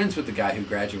 But I'm friends with the guy who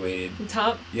graduated.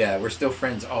 Top? Yeah, we're still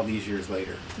friends all these years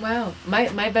later. Wow.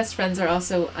 My best friends are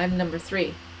also, I'm number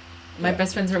 3. My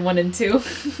best friends are 1 and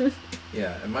 2.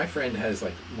 Yeah, and my friend has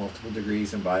like multiple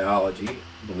degrees in biology,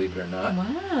 believe it or not.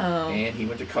 Wow. And he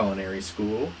went to culinary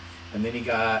school, and then he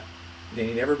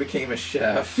never became a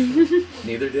chef.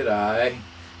 Neither did I.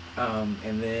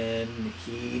 And then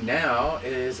he now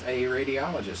is a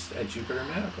radiologist at Jupiter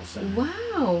Medical Center.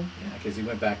 Wow. Yeah, because he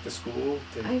went back to school.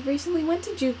 I recently went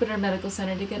to Jupiter Medical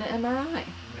Center to get an MRI.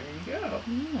 There you go.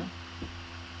 Yeah.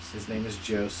 His name is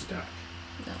Joe Stuck.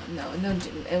 No,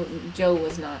 Joe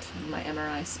was not my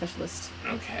MRI specialist.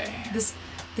 Okay.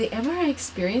 The MRI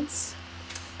experience,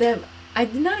 I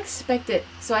did not expect it.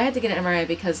 So I had to get an MRI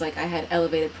because I had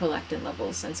elevated prolactin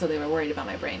levels, and so they were worried about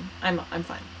my brain. I'm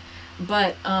fine.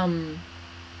 But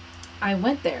I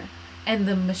went there, and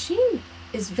the machine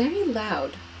is very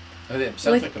loud. Oh, it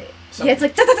sounds like it's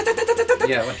like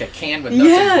yeah, like a can with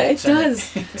nuts and bolts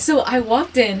it does. So I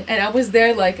walked in, and I was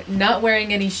there not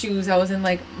wearing any shoes. I was in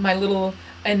my little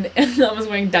and I was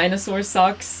wearing dinosaur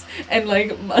socks and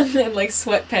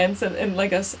sweatpants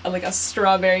and a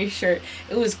strawberry shirt.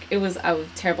 It was a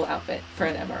terrible outfit for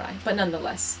an MRI, but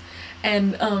nonetheless.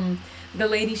 And the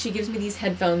lady, she gives me these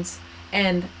headphones,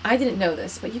 and I didn't know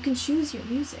this, but you can choose your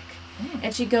music.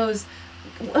 And she goes,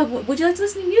 would you like to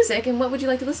listen to music, and what would you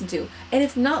like to listen to? And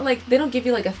it's not they don't give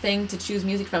you a thing to choose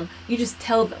music from. You just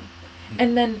tell them.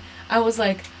 And then I was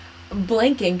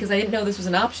blanking because I didn't know this was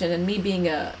an option, and me being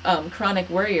a chronic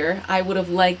worrier, I would have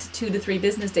liked 2 to 3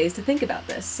 business days to think about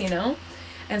this,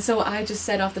 And so I just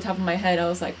said off the top of my head, I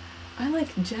was like, I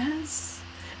like jazz.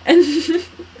 And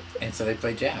so they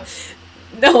play jazz.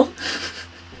 No.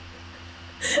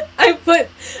 I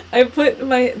put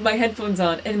my headphones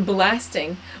on, and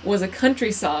blasting was a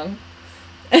country song.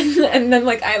 And then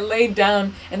I laid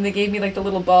down, and they gave me the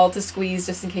little ball to squeeze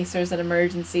just in case there was an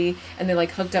emergency, and they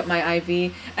hooked up my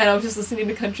IV, and I was just listening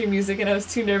to country music, and I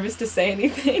was too nervous to say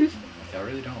anything. I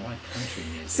really don't like country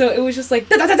music. So it was just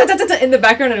da-da-da-da-da-da in the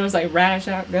background, and it was rash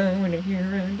shotgun when you hear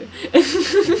around it.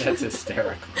 That's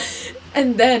hysterical.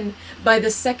 And then by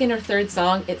the second or third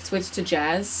song, it switched to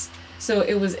jazz, so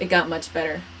it got much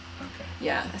better. Okay.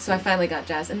 Yeah, so I finally got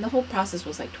jazz, and the whole process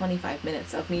was 25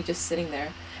 minutes of me just sitting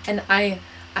there, and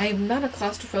I'm not a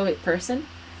claustrophobic person,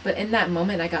 but in that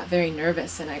moment I got very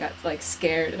nervous, and I got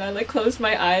scared, and I closed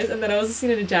my eyes, and then I was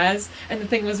listening to jazz, and the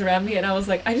thing was around me, and I was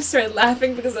I just started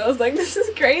laughing because I was this is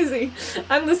crazy.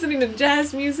 I'm listening to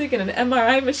jazz music and an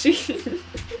MRI machine.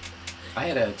 I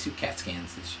had 2 CAT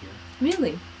scans this year.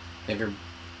 Really?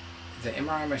 The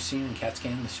MRI machine and CAT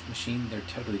scan machine, they're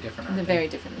totally different, aren't they're they? very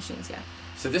different machines, yeah.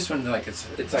 So this one,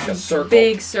 it's like a circle.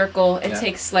 Big circle. It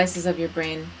takes slices of your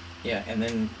brain. Yeah, and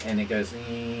it goes,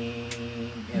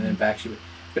 and then backs you.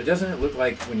 But doesn't it look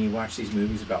like when you watch these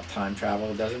movies about time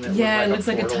travel, doesn't it Yeah, look like it looks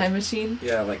a like a portal? time machine.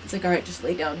 Yeah, like... It's like, all right, just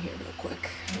lay down here real quick.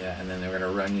 Yeah, and then they're going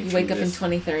to run you You through wake up in this.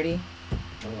 2030.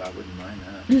 Oh, I wouldn't mind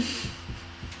that.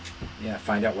 Yeah,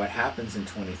 find out what happens in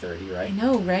 2030, right? I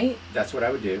know, right? That's what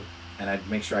I would do. And I'd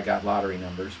make sure I got lottery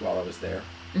numbers while I was there.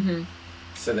 Mm-hmm.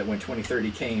 So that when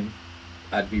 2030 came,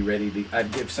 I'd be ready to...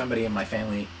 I'd give somebody in my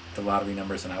family the lottery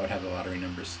numbers, and I would have the lottery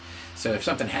numbers. So if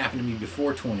something happened to me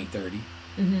before 2030,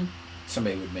 Mm-hmm.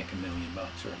 somebody would make $1 million or a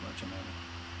bunch of money.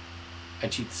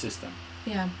 I'd cheat the system.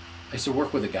 Yeah. I used to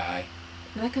work with a guy.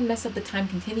 Well, that could mess up the time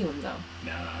continuum, though.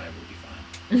 No, it would be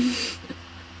fine.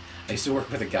 I used to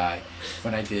work with a guy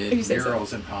when I did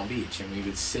murals in Palm Beach, and we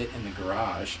would sit in the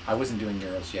garage. I wasn't doing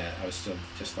murals yet. I was still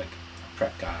just like a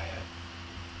prep guy.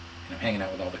 And I'm hanging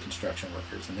out with all the construction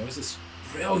workers, and there was this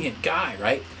brilliant guy,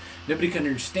 right? Nobody could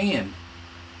understand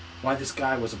why this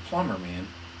guy was a plumber, man.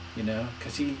 You know,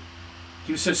 because he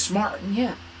was so smart.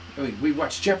 Yeah. We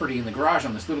watched Jeopardy in the garage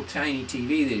on this little tiny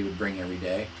TV that he would bring every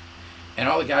day. And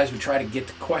all the guys would try to get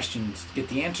the questions, get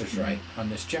the answers right on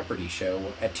this Jeopardy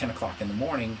show at 10 o'clock in the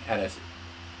morning at a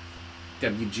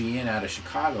WGN out of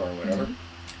Chicago or whatever. Mm-hmm.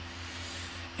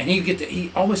 And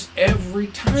he almost every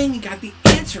time he got the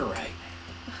answer right.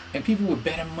 And people would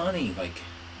bet him money, like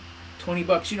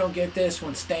 $20, you don't get this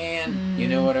one, Stan. You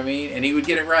know what I mean? And he would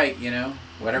get it right, you know,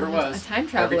 whatever it was. A time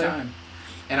traveler. Every time.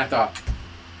 And I thought,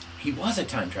 he was a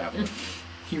time traveler.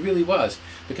 He really was.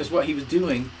 Because what he was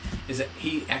doing is that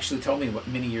he actually told me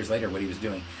many years later what he was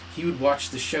doing. He would watch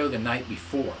the show the night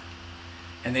before.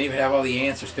 And then he would have all the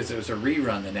answers because it was a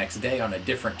rerun the next day on a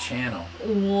different channel.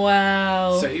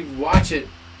 Wow. So he'd watch it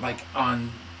like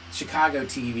on Chicago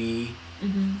TV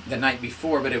the night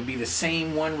before, but it would be the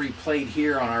same one replayed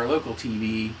here on our local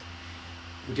TV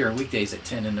during weekdays at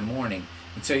 10 in the morning.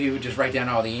 And so he would just write down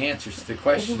all the answers to the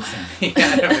questions and he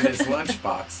had them in his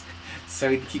lunchbox. So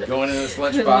he'd keep going in his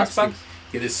lunchbox,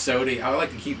 get his soda. I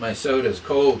like to keep my sodas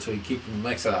cold, so he'd keep them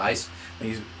next to the ice when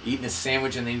he's eating his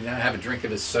sandwich, and then he'd have a drink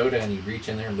of his soda, and he'd reach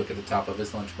in there and look at the top of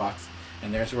his lunchbox,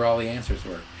 and there's where all the answers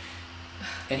were.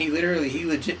 And he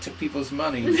legit took people's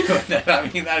money doing that. I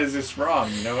mean, that is just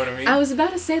wrong. You know what I mean? I was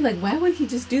about to say, like, why would he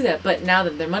just do that? But now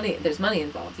that there's money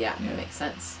involved, yeah. That makes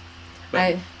sense.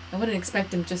 But I wouldn't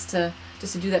expect him just to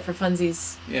do that for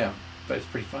funsies. Yeah. But it's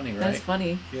pretty funny, right? That's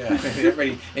funny. Yeah.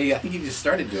 Everybody, I think he just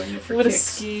started doing it for what kicks. A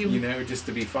scheme. You know, just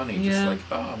to be funny. Yeah.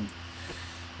 Just like,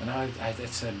 and I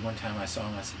said one time I saw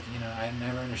him, I said, you know, I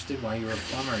never understood why you were a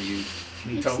plumber. And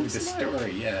he told me the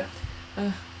story. Yeah.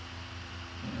 Yeah.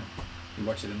 You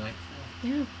watched it the night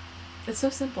before. Yeah. It's so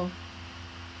simple.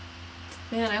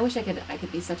 Man, I wish I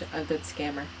could be such a good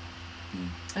scammer.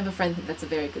 I have a friend that's a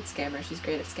very good scammer. She's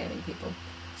great at scamming people.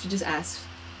 She just asks.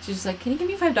 She's just like, can you give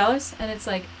me $5? And it's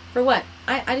like, for what?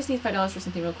 I just need $5 for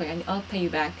something real quick. I'll pay you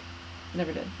back.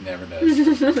 Never did. Never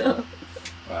does. No.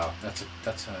 Wow, that'd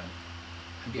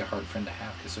be a hard friend to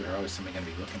have because there's always somebody going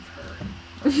to be looking for her,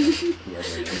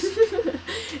 whoever it is.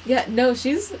 Yeah, no,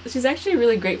 she's actually a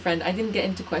really great friend. I didn't get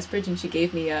into Questbridge, and she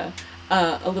gave me a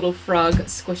little frog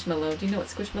squishmallow. Do you know what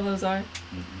squishmallows are?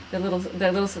 Mm-hmm.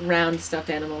 They're little round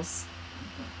stuffed animals.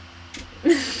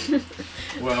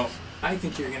 Well, I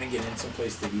think you're going to get in some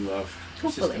place that you love. Hopefully.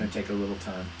 It's just going to take a little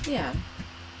time. Yeah.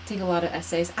 Take a lot of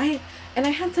essays. I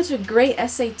had such a great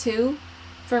essay, too,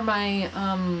 for my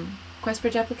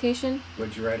Questbridge application.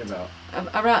 What'd you write about?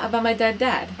 About my dead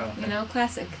dad. Oh, okay. You know,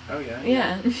 classic. Oh, yeah.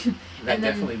 Yeah. That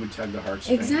definitely would tug the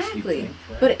heartstrings. Exactly. Think,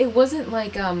 right? But it wasn't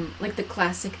like the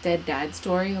classic dead dad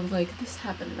story of like, this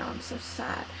happened and now I'm so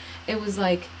sad. It was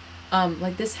like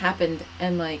this happened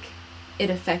and like it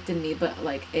affected me, but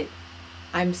like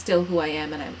I'm still who I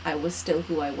am, and I was still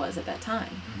who I was at that time,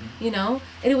 mm-hmm. You know?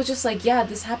 And it was just like, yeah,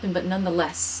 this happened, but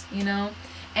nonetheless, you know?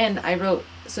 And I wrote,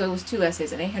 so it was 2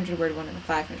 essays, an 800-word one and a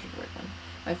 500-word one.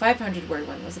 My 500-word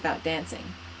one was about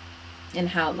dancing and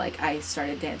how, like, I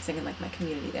started dancing in, like, my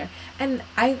community there. And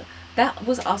that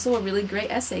was also a really great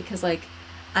essay because, like,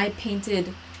 I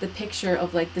painted the picture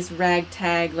of, like, this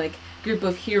ragtag, like, group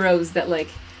of heroes that, like,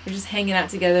 were just hanging out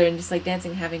together and just, like,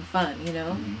 dancing, having fun, you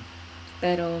know? Mm-hmm.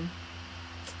 Pero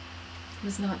it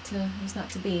was not to be. I'm trying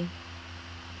to think.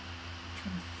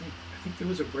 I think there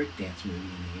was a breakdance movie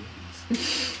in the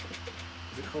 80s.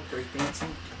 Was it called Breakdancing?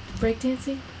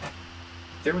 Breakdancing?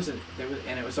 There was,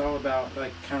 and it was all about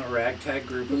like kind of ragtag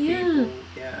group of people.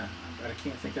 Yeah, but I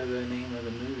can't think of the name of the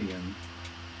movie.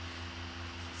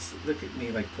 Look at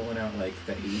me like pulling out like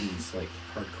the 80s like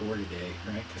hardcore today,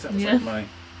 right? Because that was like my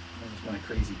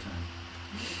crazy time.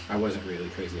 I wasn't really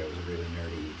crazy. I was really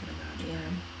nerdy. You can imagine. Yeah,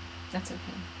 right? That's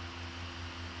okay.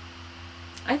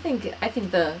 I think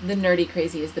the nerdy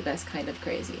crazy is the best kind of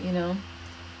crazy, you know?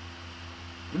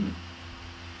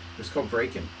 It was called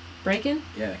Breakin'. Breakin'?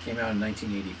 Yeah, it came out in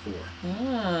 1984.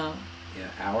 Oh. Yeah,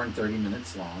 hour and 30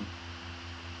 minutes long.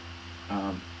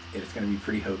 It's going to be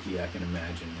pretty hokey, I can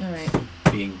imagine. All right.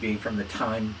 Being from the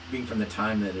time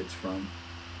that it's from.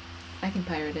 I can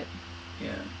pirate it.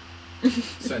 Yeah.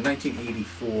 So in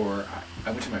 1984,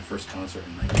 I went to my first concert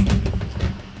in 1984.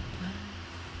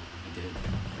 I did.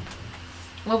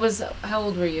 How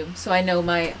old were you? So I know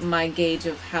my gauge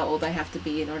of how old I have to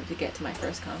be in order to get to my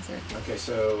first concert. Okay,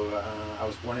 so I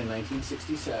was born in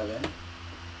 1967, and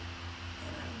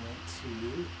I went to...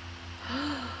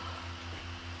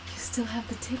 You still have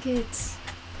the tickets.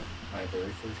 My very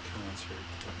first concert.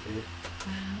 Okay.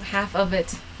 Wow. Half of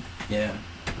it. Yeah.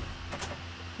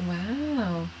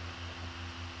 Wow.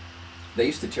 They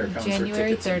used to tear concert January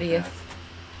tickets 30th. in half.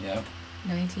 Yep.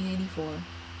 1984.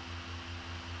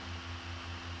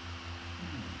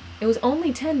 It was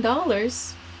only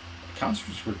 $10.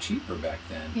 Concerts were cheaper back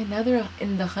then. Yeah, now they're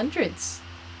in the hundreds.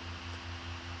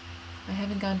 I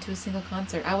haven't gone to a single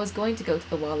concert. I was going to go to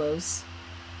the Wallows,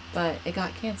 but it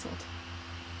got canceled.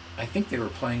 I think they were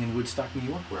playing in Woodstock, New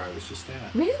York, where I was just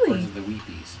at. Really? Or is it the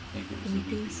Weepies? Maybe it was the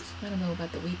Weepies. I don't know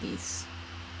about the Weepies.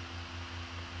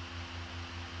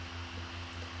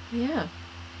 Yeah.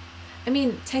 I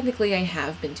mean, technically I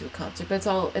have been to a concert, but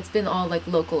it's been all like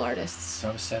local artists. So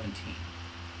I was 17.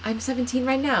 I'm 17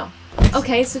 right now.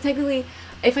 Okay, so technically,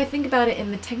 if I think about it in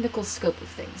the technical scope of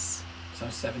things. So I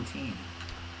was 17.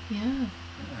 Yeah.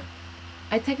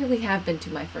 I technically have been to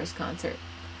my first concert.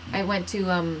 I went to,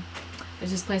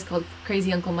 there's this place called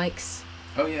Crazy Uncle Mike's.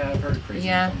 Oh yeah, I've heard of Crazy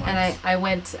Uncle Mike's. And I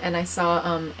went and I saw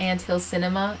Ant Hill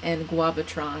Cinema and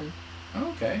Guavatron.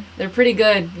 Oh, okay. They're pretty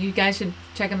good. You guys should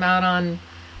check them out on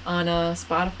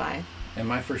Spotify. And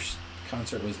my first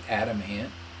concert was Adam Ant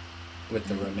with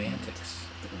the Romantics.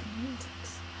 The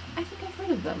Romantics. I think I've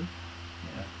heard of them.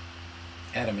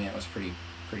 Yeah. Adam Ant was pretty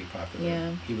popular.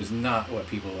 Yeah. He was not what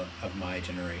people of my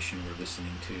generation were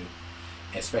listening to,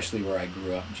 especially where I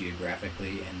grew up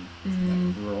geographically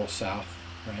in the rural South,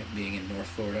 right? Being in North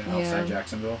Florida, outside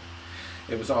Jacksonville.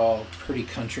 It was all pretty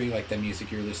country, like the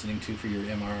music you're listening to for your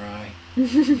MRI.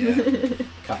 Yeah.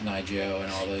 Cotton Eye Joe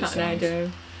and all those Cotton Eye songs.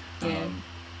 Joe. Yeah.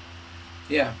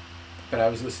 Yeah. But I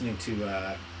was listening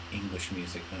to English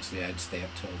music mostly. I'd stay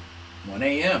up till 1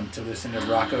 a.m. to listen to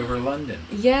Rock Over London.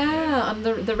 Yeah, on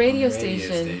the radio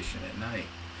station. station at night.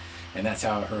 And that's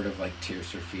how I heard of like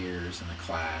Tears for Fears and The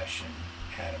Clash and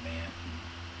Adam Ant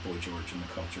and Boy George and the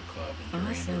Culture Club and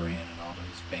Duran Duran and all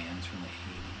those bands from the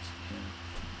 80s. Yeah.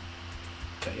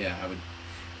 But yeah,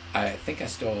 I think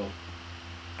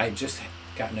I just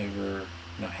gotten over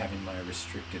not having my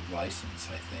restricted license,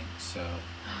 I think, so.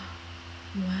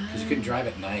 Wow. Because you couldn't drive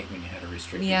at night when you had a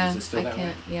restricted. Yeah, Is it still that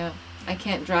way? Yeah, I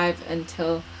can't drive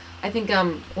until, I think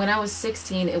when I was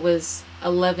 16, it was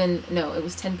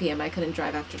 10 p.m. I couldn't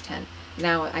drive after 10.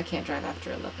 Now I can't drive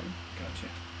after 11. Gotcha.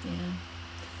 Yeah.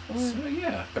 So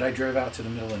yeah, but I drove out to the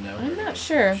middle of nowhere. I'm not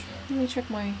sure. Let me check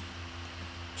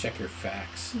your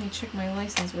facts. Let me check my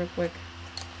license real quick.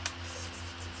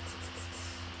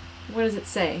 What does it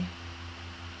say?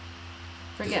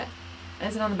 Forget.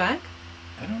 Is it on the back?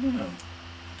 I don't know.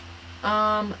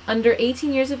 Under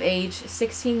 18 years of age,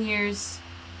 16 years,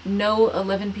 no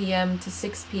 11 p.m. to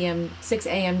 6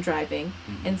 a.m. driving,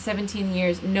 and 17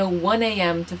 years, no 1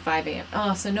 a.m. to 5 a.m.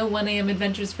 Oh, so no 1 a.m.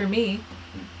 adventures for me.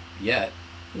 Yet.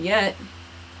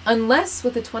 Unless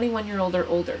with a 21-year-old or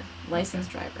older licensed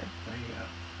driver. There you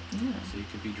go. Yeah. So you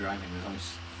could be driving as long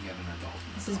as you had an adult.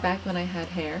 This is back when I had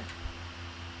hair.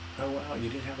 Oh wow, you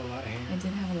did have a lot of hair. I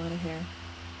did have a lot of hair.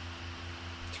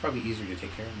 It's probably easier to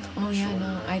take care of now. Oh yeah, shorter,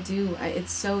 no, right? I do.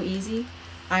 It's so easy.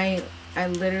 I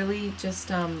literally just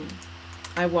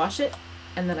I wash it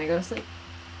and then I go to sleep.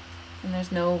 And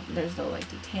there's no like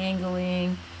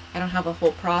detangling. I don't have a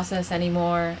whole process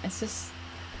anymore. It's just,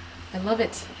 I love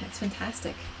it. It's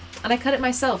fantastic. And I cut it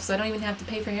myself, so I don't even have to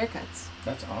pay for haircuts.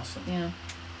 That's awesome. Yeah.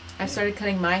 I started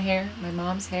cutting my hair, my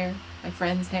mom's hair, my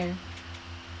friend's hair.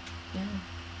 Yeah.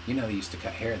 You know, they used to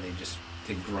cut hair.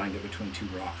 They grind it between two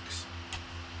rocks.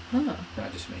 Huh. I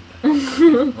just made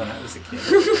that when I was a kid.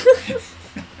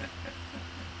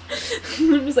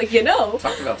 I'm just like,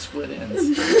 Talk about split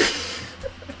ends.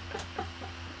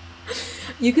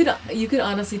 You could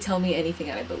honestly tell me anything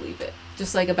and I believe it.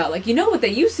 Just like about like, what they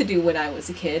used to do when I was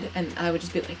a kid, and I would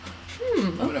just be like,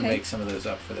 I'm gonna make some of those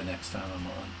up for the next time I'm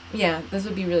on. Yeah, this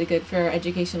would be really good for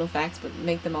educational facts, but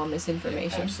make them all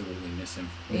misinformation. Yeah, absolutely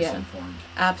misinformed. Yeah,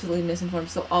 absolutely misinformed.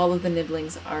 So all of the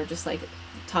nibblings are just like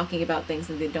talking about things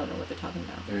and they don't know what they're talking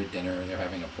about. They're at dinner, they're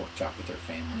having a pork chop with their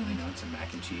family, they know it's a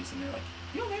mac and cheese, and they're like,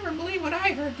 You'll never believe what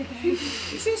I heard today.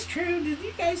 Is this true? Did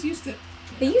you guys used to...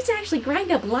 They used to actually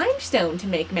grind up limestone to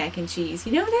make mac and cheese.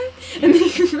 You know that?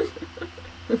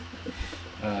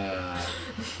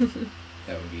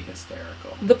 That would be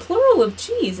hysterical. The plural of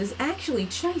cheese is actually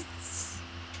chice.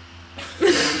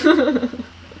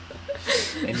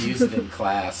 And use it in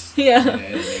class. Yeah. In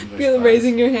English You're class.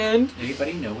 raising your hand.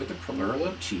 Anybody know what the plural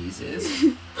of cheese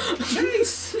is?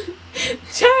 Chice.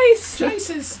 Chice.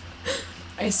 Chices.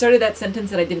 I started that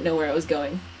sentence and I didn't know where I was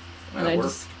going. Well, And it I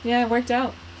worked. it worked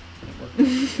out. It worked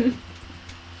good.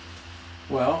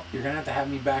 Well, you're going to have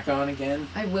me back on again.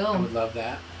 I will. I would love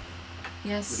that.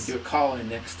 Yes. We could do a call-in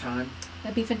next time.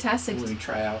 That'd be fantastic. When we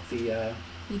try out the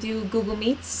You do Google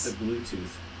Meets?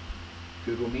 Bluetooth.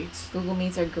 Google Meets? Google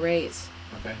Meets are great.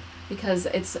 Okay. Because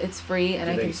it's free and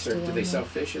I can still Do they sell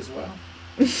fish as well?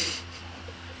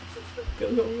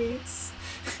 Google Meets.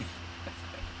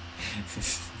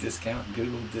 discount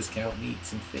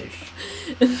meats and fish.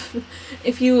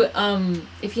 If you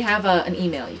have an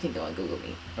email, you can go on Google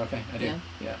Meet. Okay, I do.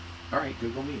 Yeah. All right,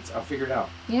 Google Meets. I'll figure it out.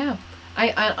 Yeah.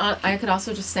 I could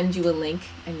also just send you a link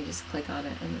and you just click on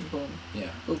it and then boom. Yeah.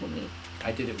 Google Meet.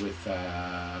 I did it with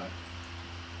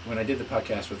when I did the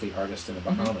podcast with the artist in the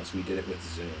Bahamas. We did it with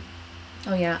Zoom.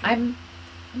 Oh yeah, I'm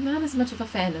not as much of a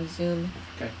fan of Zoom.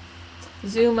 Okay.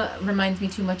 Zoom reminds me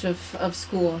too much of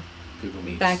school. Google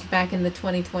Meets. Back in the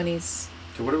 2020s.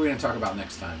 So what are we going to talk about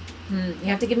next time? You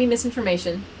have to give me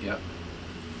misinformation. Yep.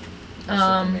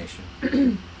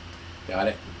 Misinformation. Got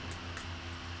it.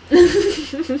 I'm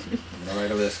gonna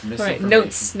write a list. All right,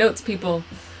 notes, people.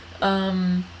 Let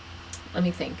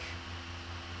me think.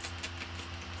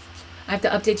 I have to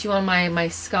update you on my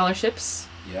scholarships.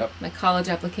 Yep. My college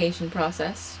application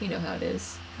process. You know how it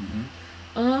is.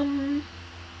 And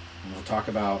we'll talk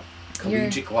about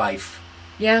collegiate life.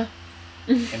 Yeah.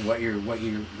 And what you're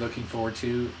looking forward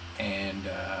to, and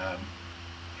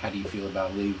how do you feel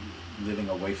about living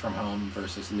away from home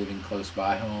versus living close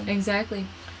by home? Exactly.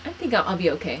 I think I'll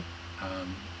be okay.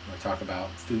 We'll talk about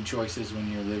food choices when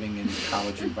you're living in a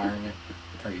college environment.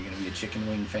 Are you going to be a chicken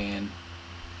wing fan?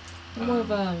 I'm more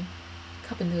of a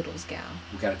cup of noodles gal.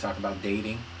 We got to talk about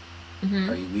dating. Mm-hmm.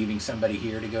 Are you leaving somebody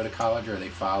here to go to college, or are they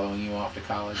following you off to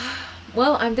college?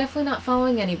 Well, I'm definitely not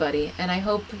following anybody, and I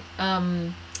hope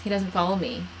he doesn't follow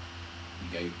me.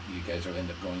 You guys will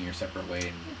end up going your separate way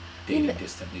and dating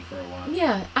distantly for a while.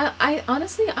 Yeah, I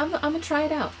honestly, I'm gonna try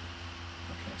it out.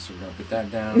 Okay, so we're gonna put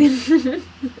that down.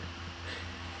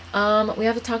 We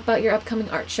have to talk about your upcoming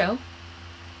art show.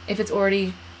 If it's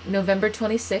already November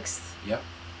 26th. Yep.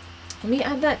 Let me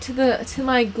add that to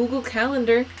my Google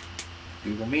Calendar.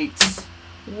 Google Meets.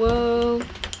 Whoa.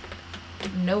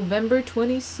 November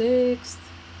 26th.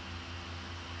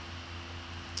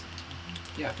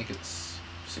 Yeah, I think it's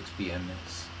 6 p.m.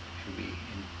 It'll be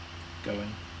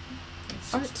going.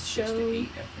 It's Art 6 show. to 8, I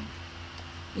think.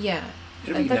 Yeah.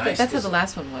 It'll be nice. That's how the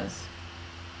last one was.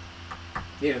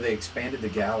 Yeah, they expanded the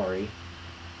gallery,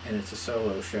 and it's a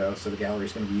solo show, so the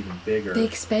gallery's going to be even bigger. They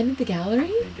expanded the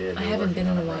gallery? They did. I They're haven't been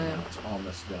in a working on it right while. now. It's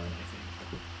almost done, I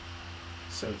think.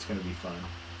 So it's going to be fun.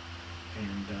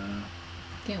 And,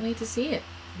 Can't wait to see it.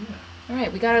 yeah. All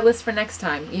right, we got our list for next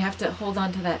time. You have to hold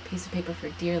on to that piece of paper for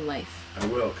dear life. I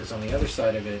will, because on the other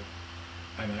side of it,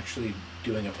 I'm actually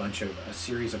doing a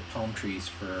series of palm trees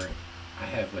for, I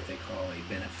have what they call a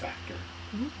benefactor,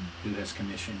 who has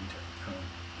commissioned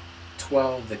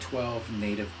 12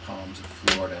 native palms of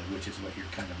Florida, which is what you're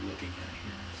kind of looking at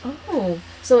here. Oh,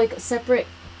 so like separate.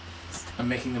 I'm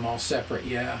making them all separate,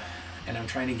 yeah, and I'm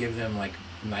trying to give them like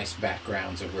nice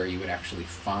backgrounds of where you would actually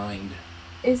find.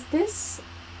 Is this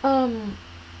a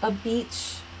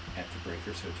beach At the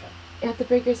Breakers Hotel. at the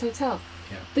Breakers Hotel?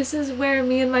 Yeah. This is where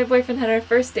me and my boyfriend had our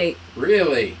first date.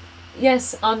 Really?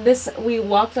 Yes, on this we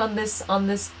walked on this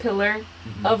pillar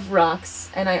of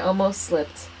rocks, and I almost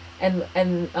slipped, and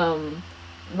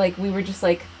like we were just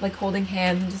like holding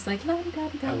hands and just like la da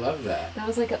da. I love that. That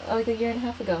was like a year and a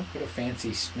half ago. What a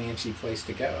fancy, smancy place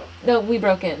to go. No, we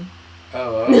broke in.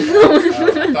 Oh, okay.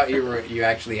 Oh, I thought you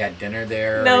actually had dinner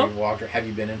there. No. Or you walked. Have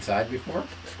you been inside before?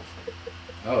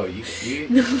 Oh, you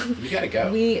gotta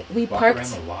go. We Walk parked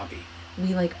around the lobby.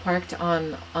 We like parked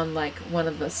on like one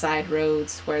of the side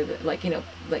roads where there's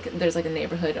like a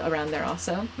neighborhood around there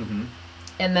also. Mm-hmm.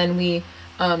 And then we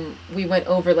went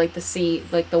over like the sea,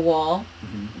 like the wall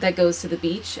that goes to the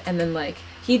beach, and then like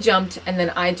he jumped and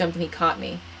then I jumped and he caught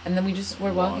me, and then we just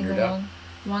were walking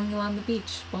along the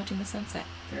beach watching the sunset.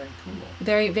 Very cool.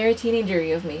 Very, very teenager-y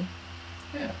of me.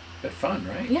 Yeah, but fun,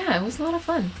 right? Yeah, it was a lot of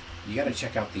fun. You got to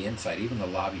check out the inside. Even the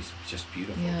lobby's just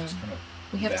beautiful. Yeah. Just kind of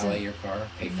We have valet to your car,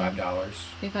 pay $5.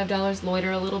 pay $5,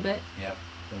 loiter a little bit. Yep.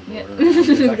 Yeah.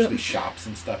 There's actually shops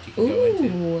and stuff you can go into.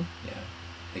 Ooh. Yeah.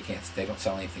 They don't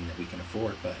sell anything that we can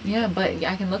afford, but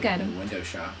I can look at them. Window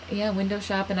shop. Yeah, window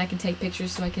shop, and I can take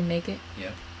pictures so I can make it.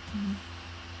 Yep. Mm-hmm.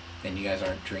 And you guys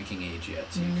aren't drinking age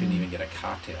yet, so you couldn't even get a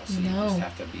cocktail. So you just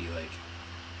have to be like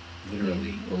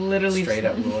literally straight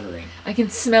up loitering. I can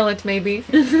smell it, maybe.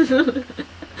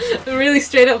 Really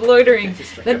straight up loitering.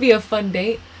 That'd be a fun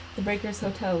date. The Breakers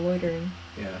Hotel loitering.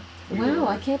 Yeah. Wow,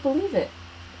 I can't believe it.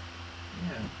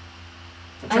 Yeah.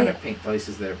 I'm trying to paint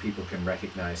places that people can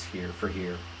recognize here.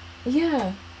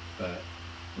 Yeah. But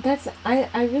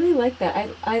I really like that.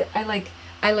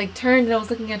 I turned and I was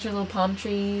looking at your little palm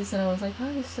trees and I was like,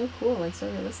 oh, they're so cool, like so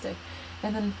realistic.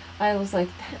 And then I was like,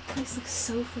 that place looks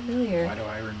so familiar. Why do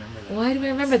I remember that? Why do I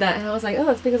remember that? And I was like,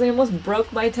 oh, it's because I almost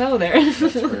broke my toe there.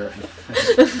 That's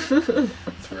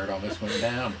where it almost went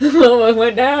down. Almost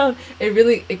went down.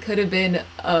 It could have been,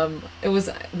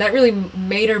 that really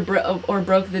made or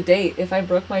broke the date. If I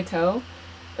broke my toe.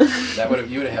 You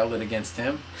would have held it against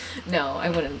him? No, I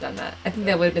wouldn't have done that. I think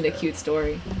that would have been a cute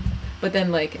story. But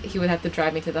then, like, he would have to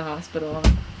drive me to the hospital.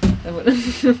 That would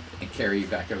and carry you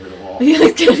back over the wall. Yeah,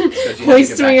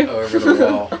 hoist me over the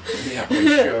wall. Yeah, hoist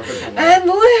you over the wall. And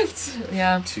lift!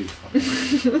 Yeah. Too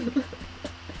funny.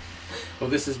 Well,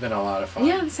 this has been a lot of fun.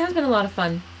 Yeah, this has been a lot of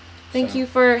fun. Thank you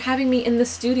for having me in the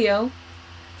studio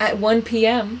at 1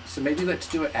 p.m. So maybe let's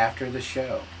do it after the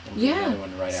show. We'll do another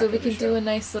one right so after we can do a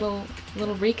nice little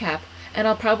recap. And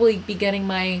I'll probably be getting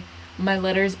my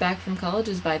letters back from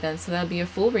colleges by then, so that'll be a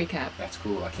full recap. That's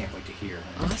cool. I can't wait to hear.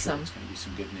 Awesome. Sure it's going to be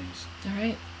some good news. All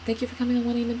right. Thank you for coming on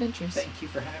 1AM Adventures. Thank you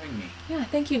for having me. Yeah,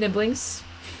 thank you, Nibblings.